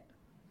try it.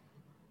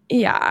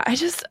 Yeah,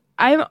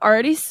 I'm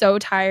already so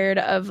tired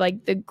of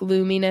the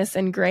gloominess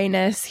and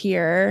grayness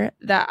here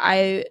that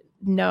I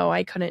know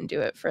I couldn't do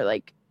it for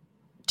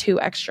 2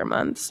 extra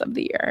months of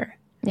the year.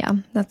 Yeah,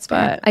 that's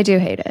fair. I do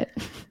hate it.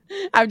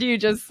 After you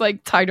just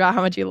talked about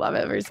how much you love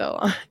it for so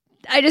long.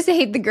 I just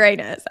hate the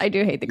grayness. I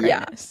do hate the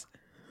grayness.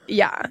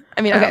 Yeah.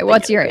 I mean, okay,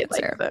 what's your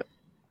answer?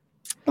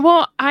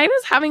 Well, I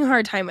was having a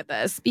hard time with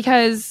this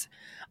because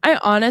I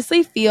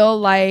honestly feel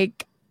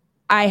like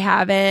I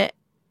haven't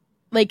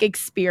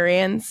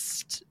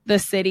experienced the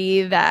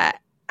city that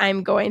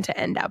I'm going to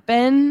end up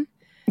in.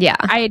 Yeah.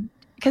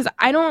 Because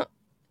I don't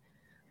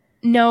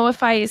know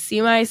if I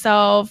see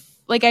myself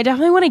I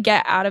definitely want to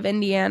get out of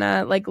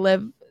Indiana,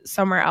 live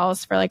somewhere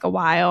else for a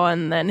while,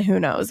 and then who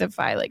knows if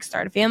I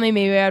start a family,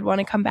 maybe I'd want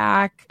to come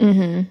back.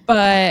 Mm-hmm.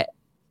 But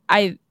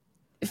I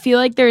feel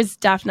like there's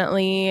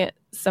definitely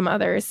some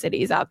other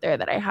cities out there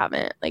that I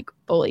haven't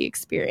fully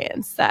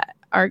experienced that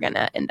are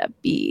gonna end up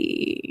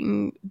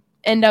being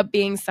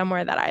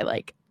somewhere that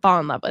I fall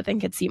in love with and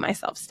could see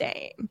myself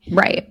staying.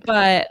 Right.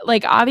 But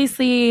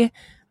obviously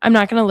I'm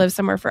not gonna live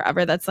somewhere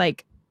forever that's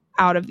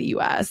out of the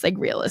US.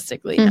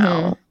 Realistically,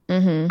 no.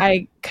 Mm-hmm.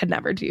 I could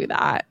never do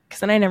that because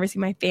then I never see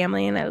my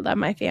family, and I love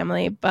my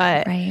family.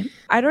 But right.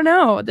 I don't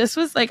know. This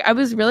was I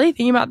was really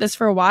thinking about this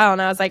for a while,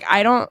 and I was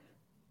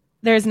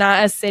there's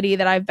not a city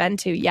that I've been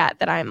to yet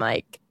that I'm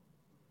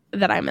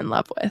that I'm in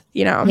love with,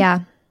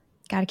 Yeah.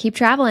 Got to keep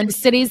traveling. There's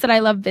cities that I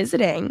love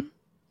visiting.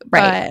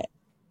 Right.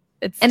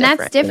 But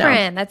that's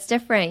different. That's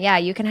different. Yeah.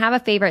 You can have a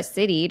favorite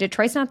city.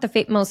 Detroit's not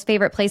the most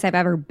favorite place I've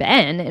ever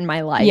been in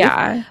my life.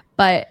 Yeah.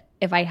 But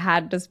if I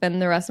had to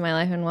spend the rest of my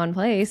life in one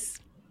place,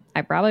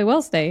 I probably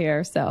will stay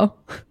here. So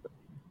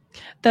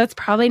that's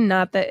probably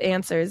not the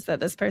answers that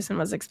this person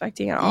was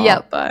expecting at all.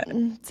 Yep. But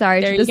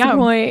sorry to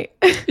disappoint.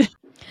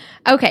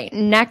 Okay.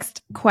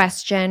 Next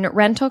question.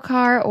 Rental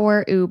car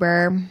or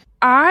Uber?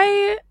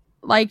 I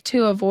like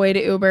to avoid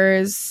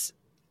Ubers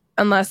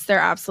unless they're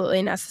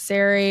absolutely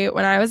necessary.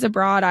 When I was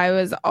abroad, I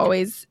was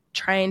always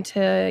trying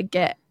to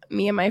get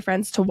me and my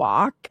friends to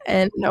walk,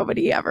 and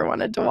nobody ever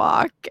wanted to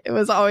walk. It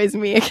was always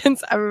me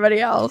against everybody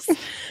else.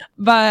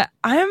 But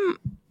I'm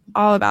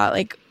all about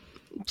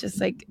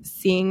just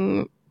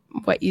seeing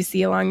what you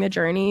see along the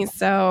journey.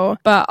 So,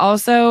 but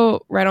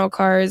also rental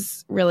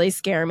cars really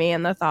scare me,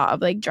 and the thought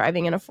of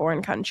driving in a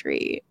foreign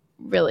country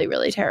really,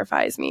 really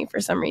terrifies me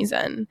for some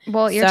reason.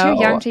 Well, you're too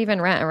young to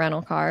even rent a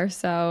rental car,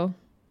 so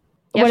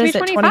you have to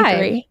be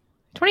 25.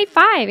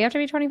 25. You have to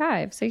be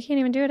 25, so you can't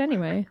even do it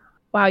anyway.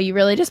 Wow, you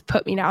really just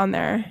put me down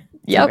there.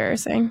 It's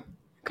embarrassing.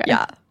 Okay.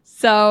 Yeah.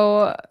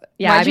 So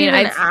yeah, Why'd you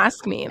even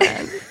ask me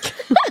then?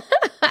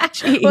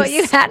 Well,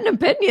 you had an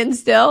opinion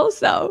still,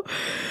 so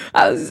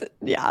I was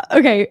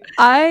okay.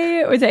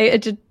 I would say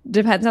it just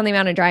depends on the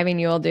amount of driving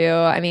you will do.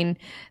 I mean,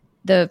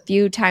 the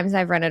few times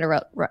I've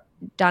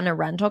done a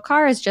rental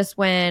car is just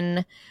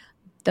when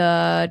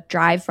the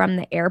drive from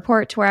the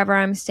airport to wherever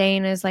I'm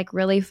staying is like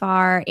really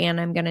far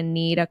and I'm going to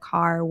need a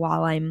car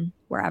while I'm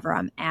wherever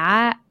I'm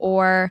at.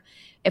 Or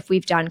if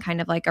we've done kind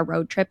of like a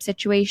road trip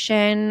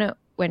situation,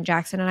 when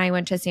Jackson and I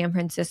went to San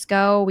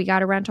Francisco, we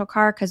got a rental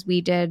car because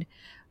we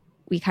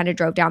kind of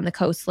drove down the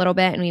coast a little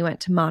bit and we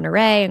went to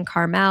Monterey and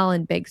Carmel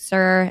and Big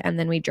Sur. And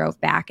then we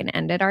drove back and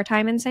ended our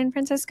time in San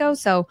Francisco.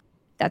 So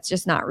that's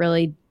just not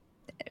really,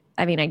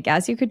 I mean, I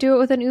guess you could do it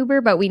with an Uber,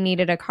 but we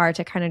needed a car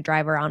to kind of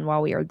drive around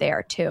while we were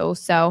there too.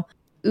 So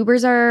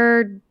Ubers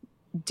are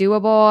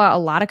doable. A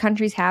lot of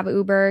countries have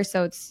Uber.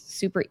 So it's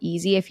super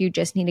easy if you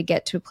just need to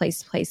get to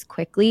place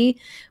quickly,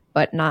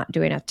 but not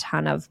doing a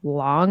ton of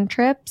long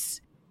trips.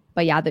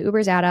 But yeah, the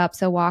Ubers add up.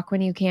 So walk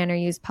when you can or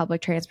use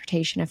public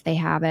transportation if they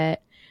have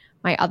it.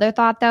 My other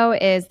thought, though,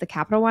 is the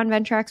Capital One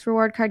Ventrax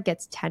reward card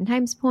gets 10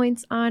 times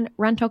points on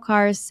rental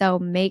cars. So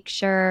make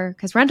sure,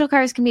 because rental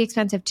cars can be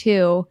expensive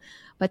too,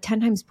 but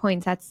 10 times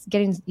points, that's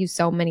getting you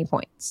so many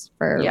points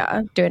for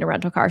doing a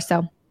rental car.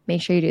 So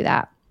make sure you do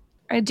that.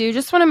 I do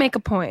just want to make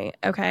a point,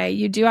 okay?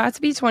 You do have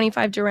to be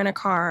 25 to rent a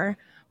car,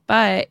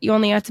 but you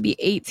only have to be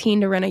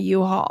 18 to rent a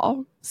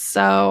U-Haul.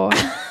 So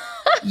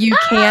you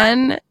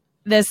can,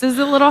 this is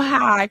a little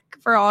hack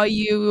for all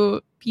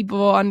you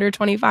people under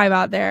 25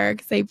 out there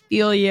because they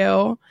feel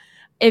you.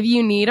 If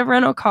you need a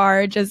rental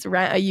car, just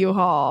rent a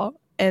U-Haul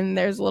and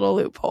there's a little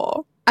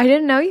loophole. I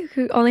didn't know you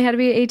only had to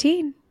be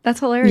 18. That's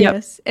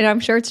hilarious. Yep. And I'm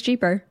sure it's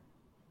cheaper.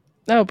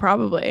 Oh,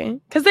 probably.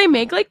 Because they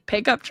make like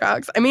pickup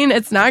trucks. I mean,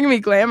 it's not going to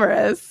be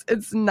glamorous.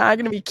 It's not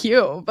going to be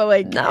cute, but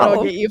like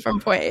it'll get you from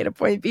point A to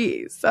point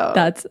B. So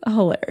that's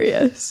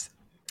hilarious.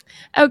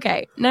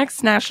 Okay.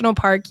 Next national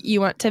park you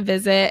want to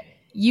visit,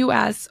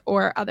 US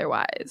or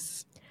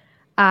otherwise?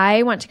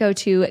 I want to go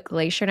to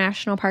Glacier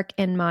National Park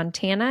in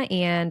Montana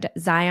and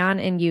Zion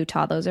in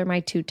Utah. Those are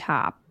my two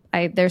top.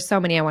 There's so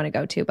many I want to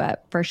go to,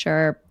 but for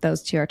sure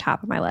those two are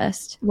top of my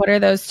list. What are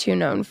those two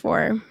known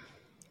for?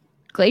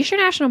 Glacier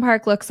National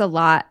Park looks a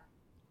lot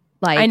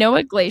like... I know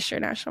what Glacier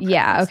National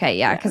Park is. Okay,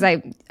 yeah. Because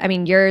I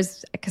mean,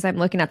 yours, because I'm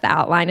looking at the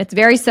outline, it's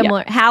very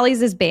similar. Yeah.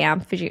 Hallie's is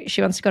Banff.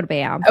 She wants to go to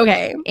Banff.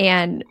 Okay.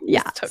 And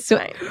yeah.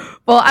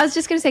 Well, I was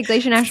just going to say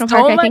Glacier National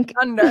Park.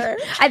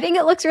 I think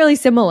it looks really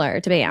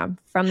similar to Banff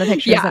from the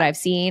pictures that I've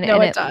seen.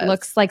 No, and it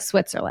looks like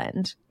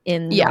Switzerland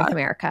in North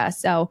America.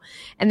 So,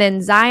 and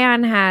then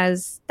Zion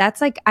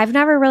that's like, I've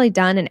never really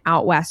done an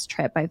out west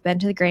trip. I've been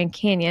to the Grand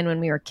Canyon when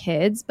we were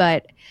kids,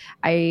 but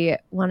I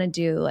want to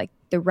do like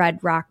the Red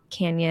Rock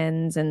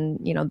Canyons and,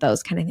 you know,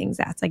 those kind of things.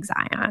 That's like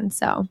Zion.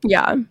 So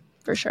yeah,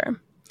 for sure.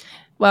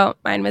 Well,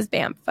 mine was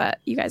Banff, but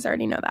you guys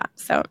already know that.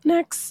 So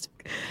next.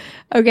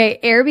 Okay.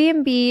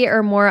 Airbnb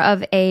or more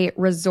of a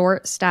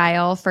resort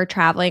style for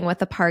traveling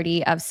with a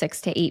party of 6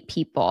 to 8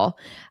 people.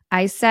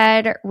 I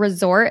said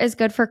resort is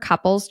good for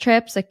couples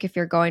trips. Like if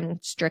you're going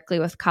strictly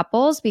with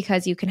couples,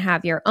 because you can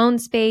have your own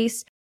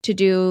space to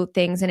do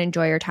things and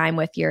enjoy your time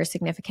with your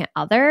significant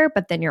other,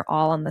 but then you're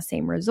all on the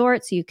same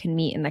resort, so you can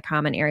meet in the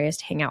common areas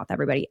to hang out with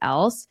everybody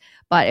else.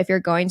 But if you're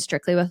going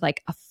strictly with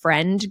like a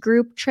friend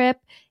group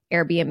trip,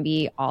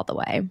 Airbnb all the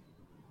way.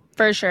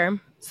 For sure.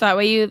 So that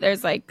way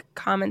there's like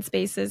common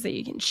spaces that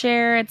you can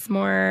share. It's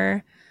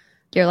more...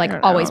 You're like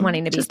always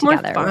wanting to be just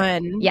together. More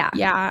fun. Yeah.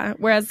 Yeah.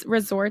 Whereas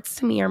resorts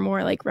to me are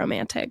more like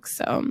romantic.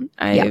 So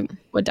I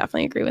would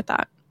definitely agree with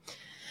that.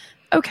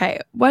 Okay.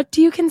 What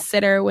do you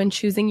consider when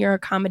choosing your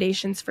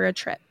accommodations for a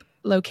trip?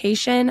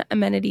 Location,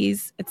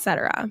 amenities,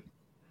 etc.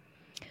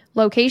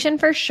 Location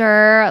for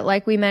sure.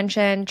 Like we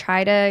mentioned,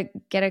 try to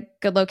get a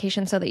good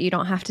location so that you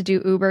don't have to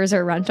do Ubers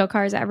or rental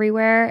cars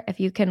everywhere.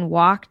 If you can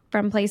walk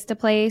from place to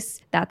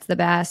place, that's the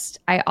best.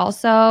 I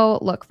also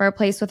look for a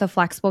place with a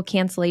flexible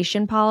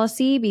cancellation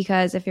policy,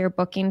 because if you're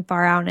booking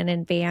far out in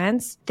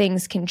advance,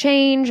 things can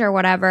change or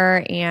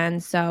whatever.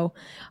 And so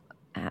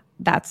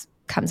that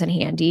comes in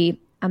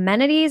handy.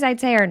 Amenities, I'd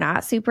say, are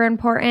not super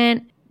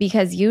important,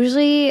 because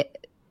usually,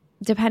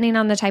 depending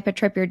on the type of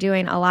trip you're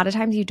doing, a lot of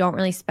times you don't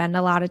really spend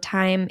a lot of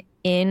time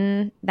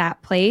in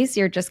that place.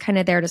 You're just kind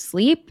of there to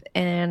sleep.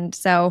 And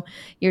so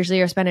usually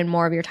you're spending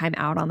more of your time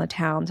out on the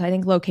town. So I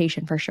think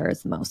location for sure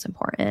is the most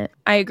important.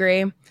 I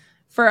agree.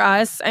 For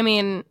us, I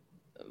mean,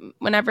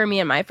 whenever me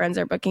and my friends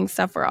are booking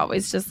stuff, we're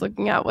always just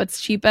looking at what's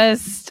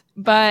cheapest.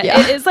 But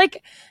it is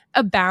like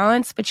a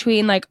balance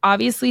between, like,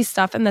 obviously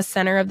stuff in the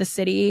center of the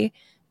city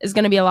is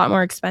going to be a lot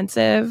more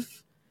expensive.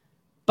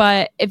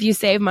 But if you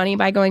save money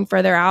by going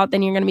further out,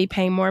 then you're going to be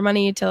paying more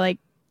money to like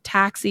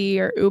taxi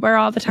or Uber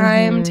all the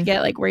time to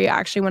get like where you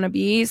actually want to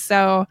be.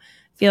 So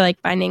I feel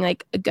like finding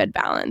like a good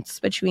balance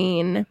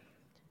between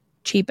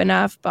cheap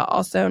enough, but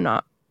also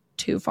not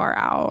too far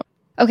out.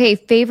 Okay.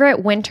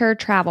 Favorite winter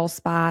travel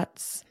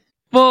spots?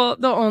 Well,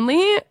 the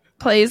only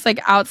place like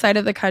outside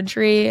of the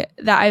country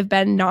that I've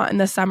been not in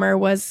the summer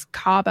was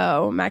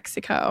Cabo,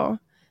 Mexico.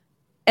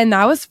 And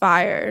that was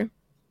fire.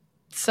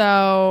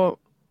 So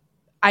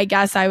I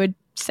guess I would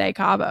say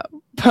Cabo,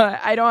 but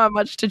I don't have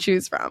much to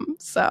choose from.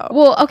 So,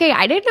 well, okay,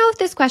 I didn't know if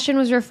this question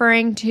was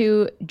referring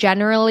to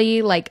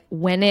generally like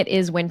when it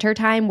is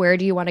wintertime, where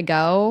do you want to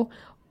go?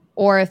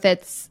 Or if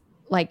it's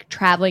like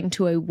traveling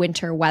to a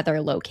winter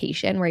weather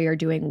location where you're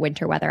doing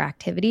winter weather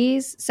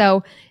activities.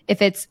 So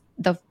if it's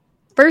the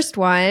first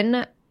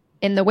one,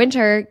 in the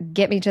winter,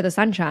 get me to the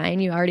sunshine.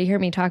 You already hear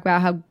me talk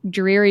about how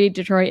dreary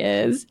Detroit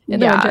is in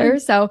the winter.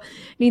 So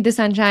need the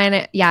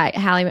sunshine. Yeah,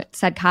 Hallie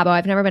said Cabo.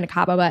 I've never been to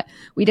Cabo, but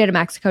we did a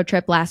Mexico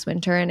trip last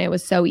winter and it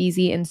was so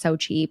easy and so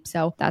cheap.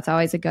 So that's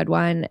always a good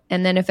one.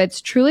 And then if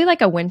it's truly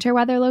like a winter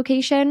weather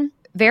location,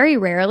 very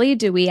rarely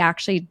do we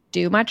actually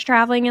do much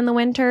traveling in the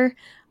winter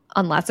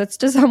unless it's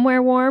to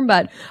somewhere warm.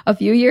 But a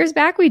few years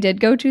back, we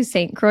did go to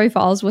St. Croix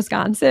Falls,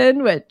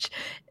 Wisconsin, which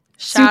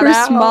super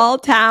small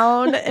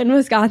town in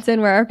Wisconsin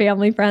where our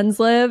family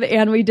friends live.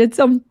 And we did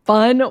some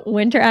fun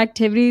winter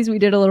activities. We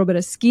did a little bit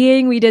of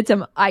skiing. We did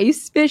some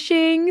ice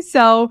fishing.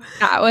 So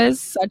that was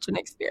such an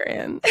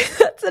experience.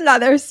 That's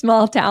another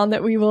small town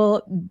that we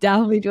will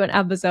definitely do an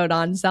episode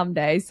on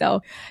someday.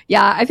 So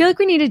yeah, I feel like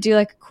we need to do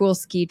like a cool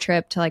ski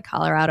trip to like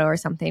Colorado or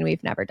something.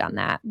 We've never done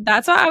that.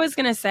 That's what I was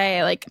going to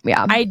say. Like,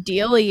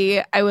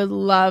 ideally, I would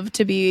love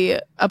to be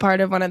a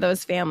part of one of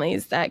those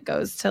families that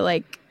goes to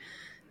like,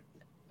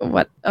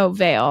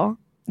 Vail.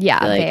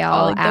 Yeah, like Vail,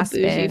 all like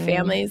Aspen. The bougie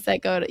families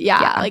that go to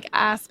like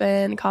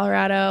Aspen,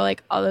 Colorado,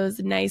 like all those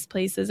nice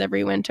places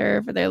every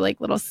winter for their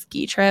like little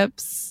ski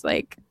trips.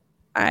 Like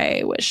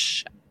I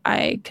wish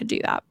I could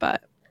do that.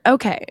 But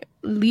okay,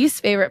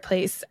 least favorite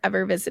place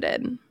ever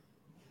visited.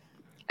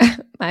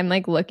 I'm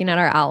like looking at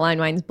our outline,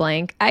 mine's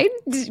blank. I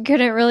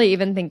couldn't really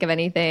even think of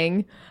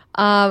anything.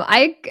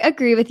 I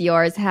agree with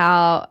yours.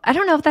 How I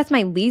don't know if that's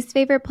my least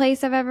favorite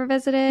place I've ever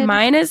visited.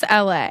 Mine is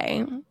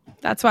LA.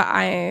 That's what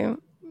I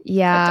put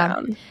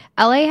down.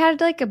 LA had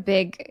like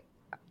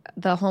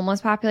the homeless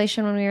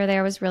population when we were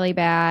there was really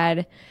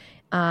bad.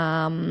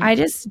 I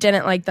just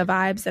didn't like the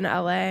vibes in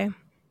LA.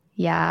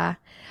 Yeah.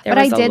 But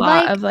I did a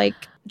lot of like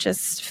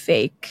just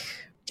fake.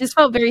 Just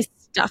felt very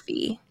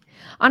stuffy.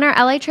 On our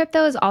LA trip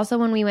though is also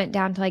when we went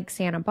down to like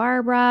Santa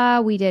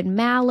Barbara, we did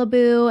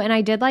Malibu, and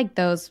I did like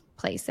those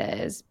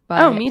places.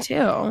 But me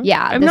too.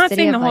 Yeah. I'm not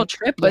saying the whole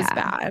trip was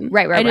bad.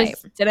 Right. I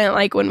just didn't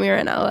like when we were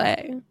in LA.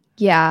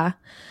 Yeah.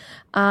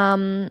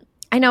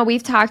 I know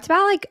we've talked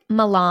about like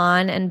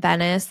Milan and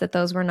Venice, that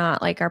those were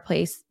not like our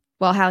place.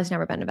 Well, Hallie's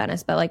never been to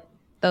Venice, but like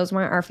those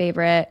weren't our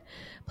favorite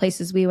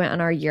places we went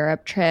on our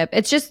Europe trip.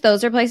 It's just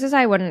those are places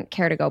I wouldn't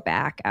care to go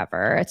back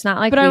ever. It's not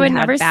like but we I would had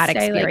never bad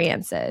say,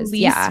 experiences.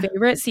 Like, least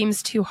favorite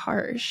seems too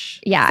harsh.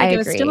 Yeah, I agree. It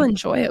was still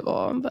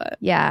enjoyable, but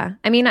yeah.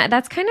 I mean,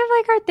 that's kind of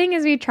like our thing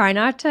is we try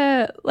not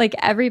to like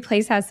every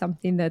place has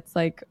something that's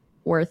like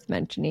worth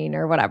mentioning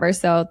or whatever.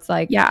 So it's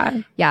like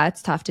yeah,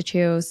 it's tough to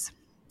choose.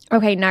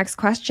 Okay, next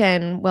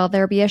question. Will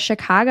there be a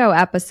Chicago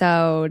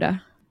episode?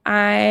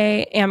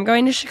 I am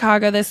going to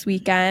Chicago this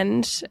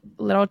weekend,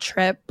 little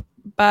trip,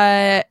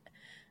 but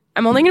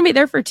I'm only going to be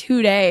there for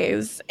 2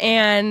 days.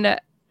 And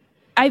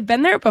I've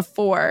been there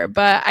before,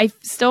 but I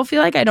still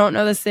feel like I don't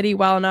know the city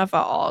well enough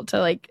at all to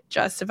like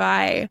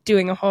justify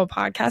doing a whole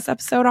podcast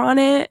episode on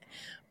it.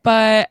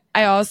 But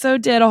I also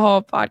did a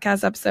whole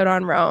podcast episode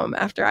on Rome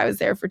after I was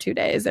there for 2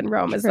 days. And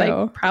Rome is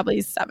like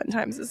probably 7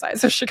 times the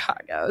size of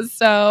Chicago.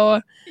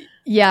 So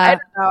yeah, I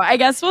don't know. I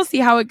guess we'll see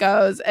how it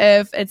goes.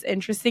 If it's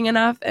interesting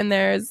enough and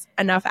there's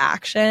enough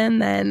action,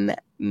 then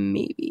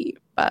maybe.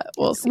 But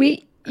we'll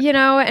see.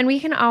 And we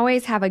can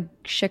always have a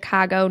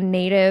Chicago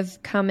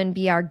native come and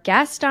be our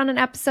guest on an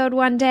episode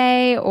one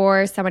day,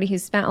 or somebody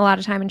who's spent a lot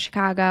of time in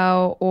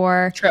Chicago,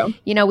 or,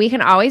 we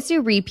can always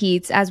do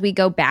repeats as we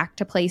go back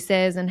to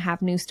places and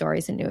have new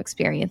stories and new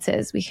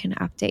experiences. We can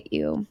update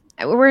you.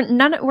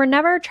 We're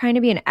never trying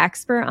to be an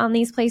expert on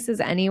these places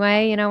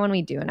anyway. When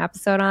we do an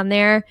episode on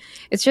there,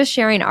 it's just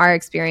sharing our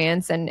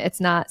experience, and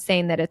it's not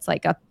saying that it's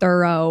like a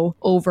thorough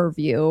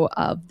overview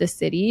of the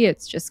city.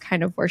 It's just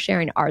kind of we're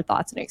sharing our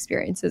thoughts and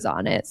experiences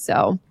on it.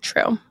 So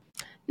true.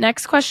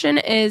 Next question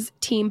is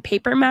team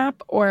paper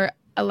map or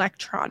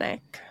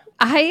electronic?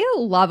 I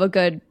love a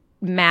good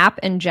map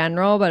in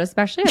general, but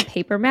especially a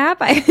paper map.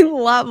 I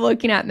love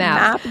looking at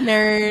maps. Map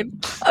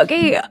nerd.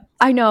 Okay.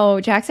 I know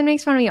Jackson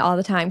makes fun of me all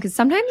the time because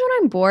sometimes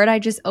when I'm bored, I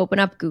just open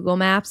up Google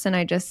Maps and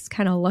I just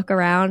kind of look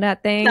around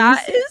at things.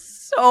 That is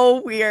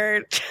so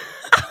weird.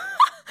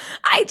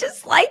 I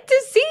just like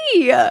to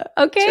see.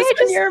 Okay, just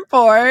when you're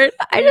bored,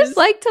 I just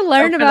like to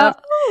learn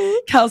about.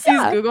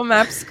 Kelsey's Google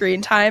Maps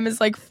screen time is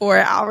like 4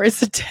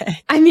 hours a day.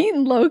 I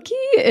mean, low-key,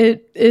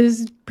 it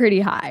is pretty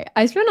high.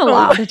 I spend a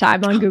lot of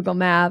time on Google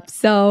Maps.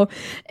 So,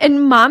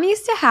 and Mom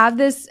used to have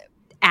this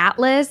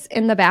atlas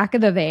in the back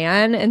of the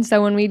van, and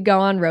so when we'd go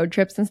on road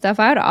trips and stuff,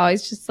 I would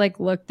always just like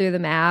look through the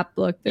map,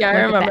 look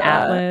at the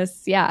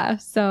atlas. Yeah.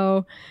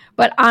 So,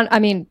 but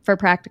for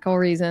practical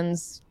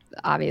reasons,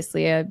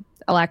 obviously a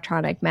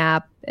electronic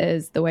map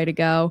is the way to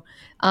go.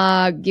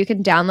 You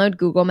can download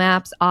Google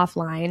Maps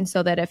offline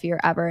so that if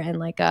you're ever in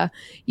like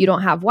you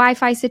don't have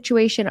Wi-Fi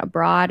situation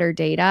abroad or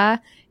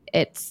data,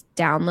 it's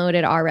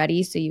downloaded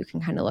already, so you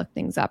can kind of look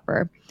things up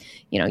or,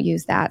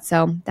 use that.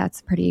 So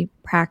that's a pretty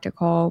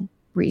practical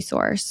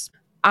resource.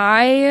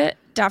 I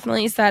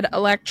definitely said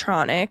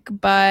electronic,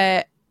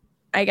 but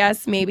I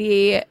guess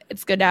maybe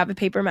it's good to have a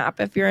paper map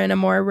if you're in a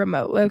more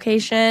remote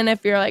location,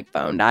 if you're like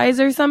phone dies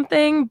or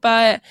something.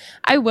 But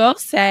I will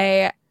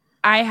say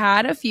I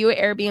had a few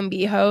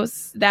Airbnb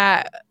hosts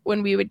that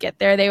when we would get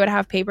there, they would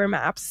have paper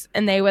maps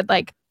and they would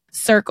like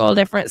circle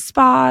different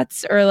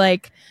spots or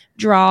like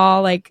draw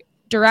like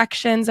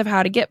directions of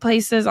how to get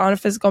places on a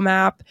physical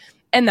map.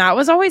 And that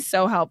was always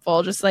so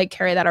helpful. Just like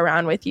carry that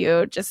around with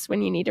you just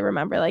when you need to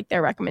remember like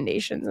their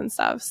recommendations and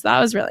stuff. So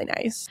that was really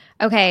nice.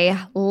 Okay,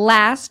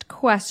 last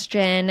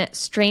question.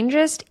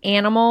 Strangest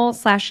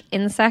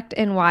animal/insect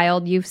in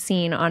wild you've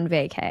seen on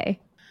vacay?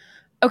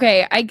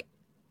 Okay, I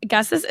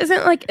guess this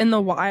isn't like in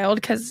the wild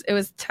because it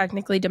was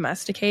technically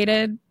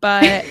domesticated.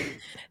 But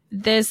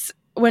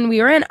when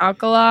we were in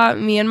Alcala,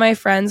 me and my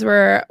friends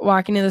were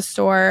walking to the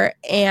store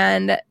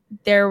and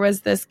there was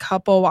this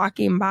couple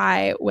walking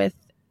by with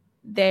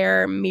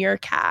their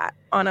meerkat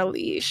on a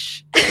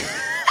leash.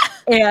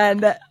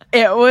 And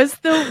it was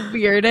the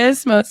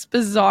weirdest, most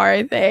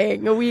bizarre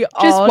thing. We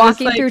all just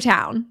walking through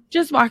town.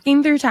 Just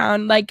walking through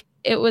town. Like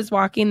it was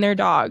walking their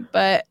dog,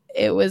 but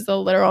it was a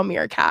literal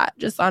meerkat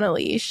just on a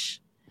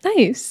leash.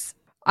 Nice.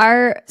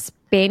 Our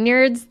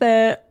Spaniards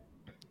that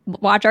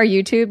watch our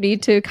YouTube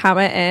need to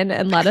comment in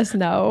and let us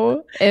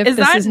know if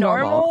this is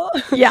normal.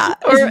 Yeah.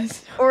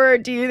 Or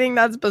do you think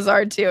that's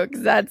bizarre too?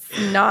 Because that's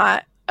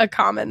not a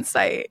common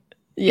sight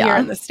here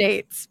in the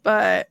States,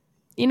 but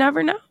you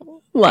never know.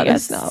 Let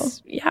us know.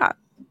 Yeah.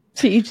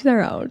 To each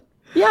their own.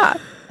 Yeah.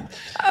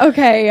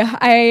 Okay.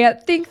 I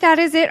think that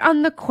is it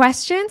on the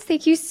questions.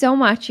 Thank you so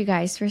much, you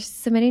guys, for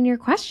submitting your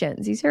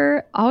questions. These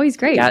are always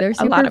great. They're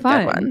super a lot of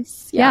fun. Good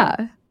ones.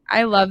 Yeah.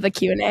 I love the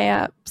Q&A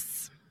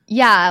apps.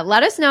 Yeah.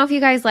 Let us know if you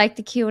guys like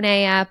the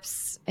Q&A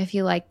apps. If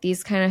you like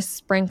these kind of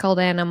sprinkled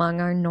in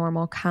among our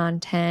normal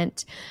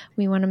content.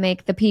 We want to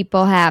make the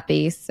people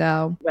happy.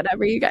 So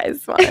whatever you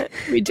guys want,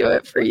 we do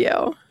it for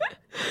you.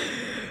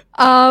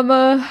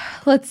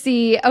 Let's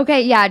see.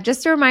 Okay, yeah,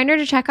 just a reminder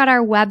to check out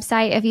our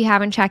website if you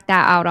haven't checked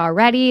that out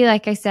already.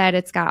 Like I said,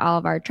 it's got all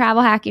of our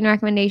travel hacking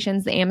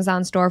recommendations, the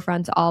Amazon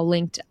storefronts all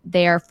linked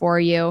there for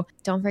you.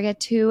 Don't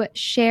forget to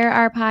share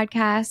our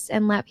podcast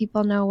and let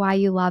people know why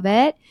you love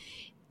it.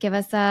 Give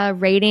us a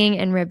rating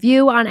and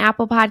review on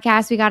Apple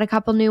Podcasts. We got a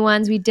couple new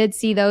ones. We did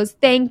see those.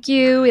 Thank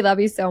you. We love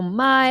you so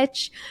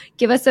much.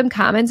 Give us some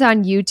comments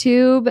on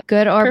YouTube,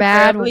 good or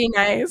bad. Preferably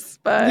nice,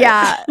 but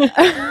yeah.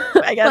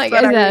 I guess like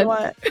whatever you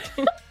want.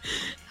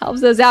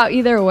 Helps us out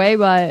either way,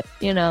 but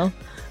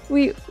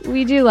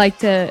we do like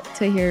to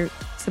hear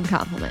some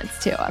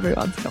compliments too every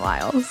once in a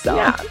while. So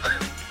yeah.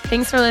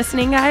 Thanks for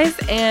listening, guys,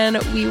 and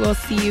we will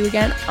see you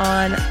again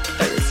on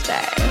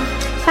Thursday.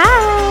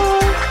 Bye.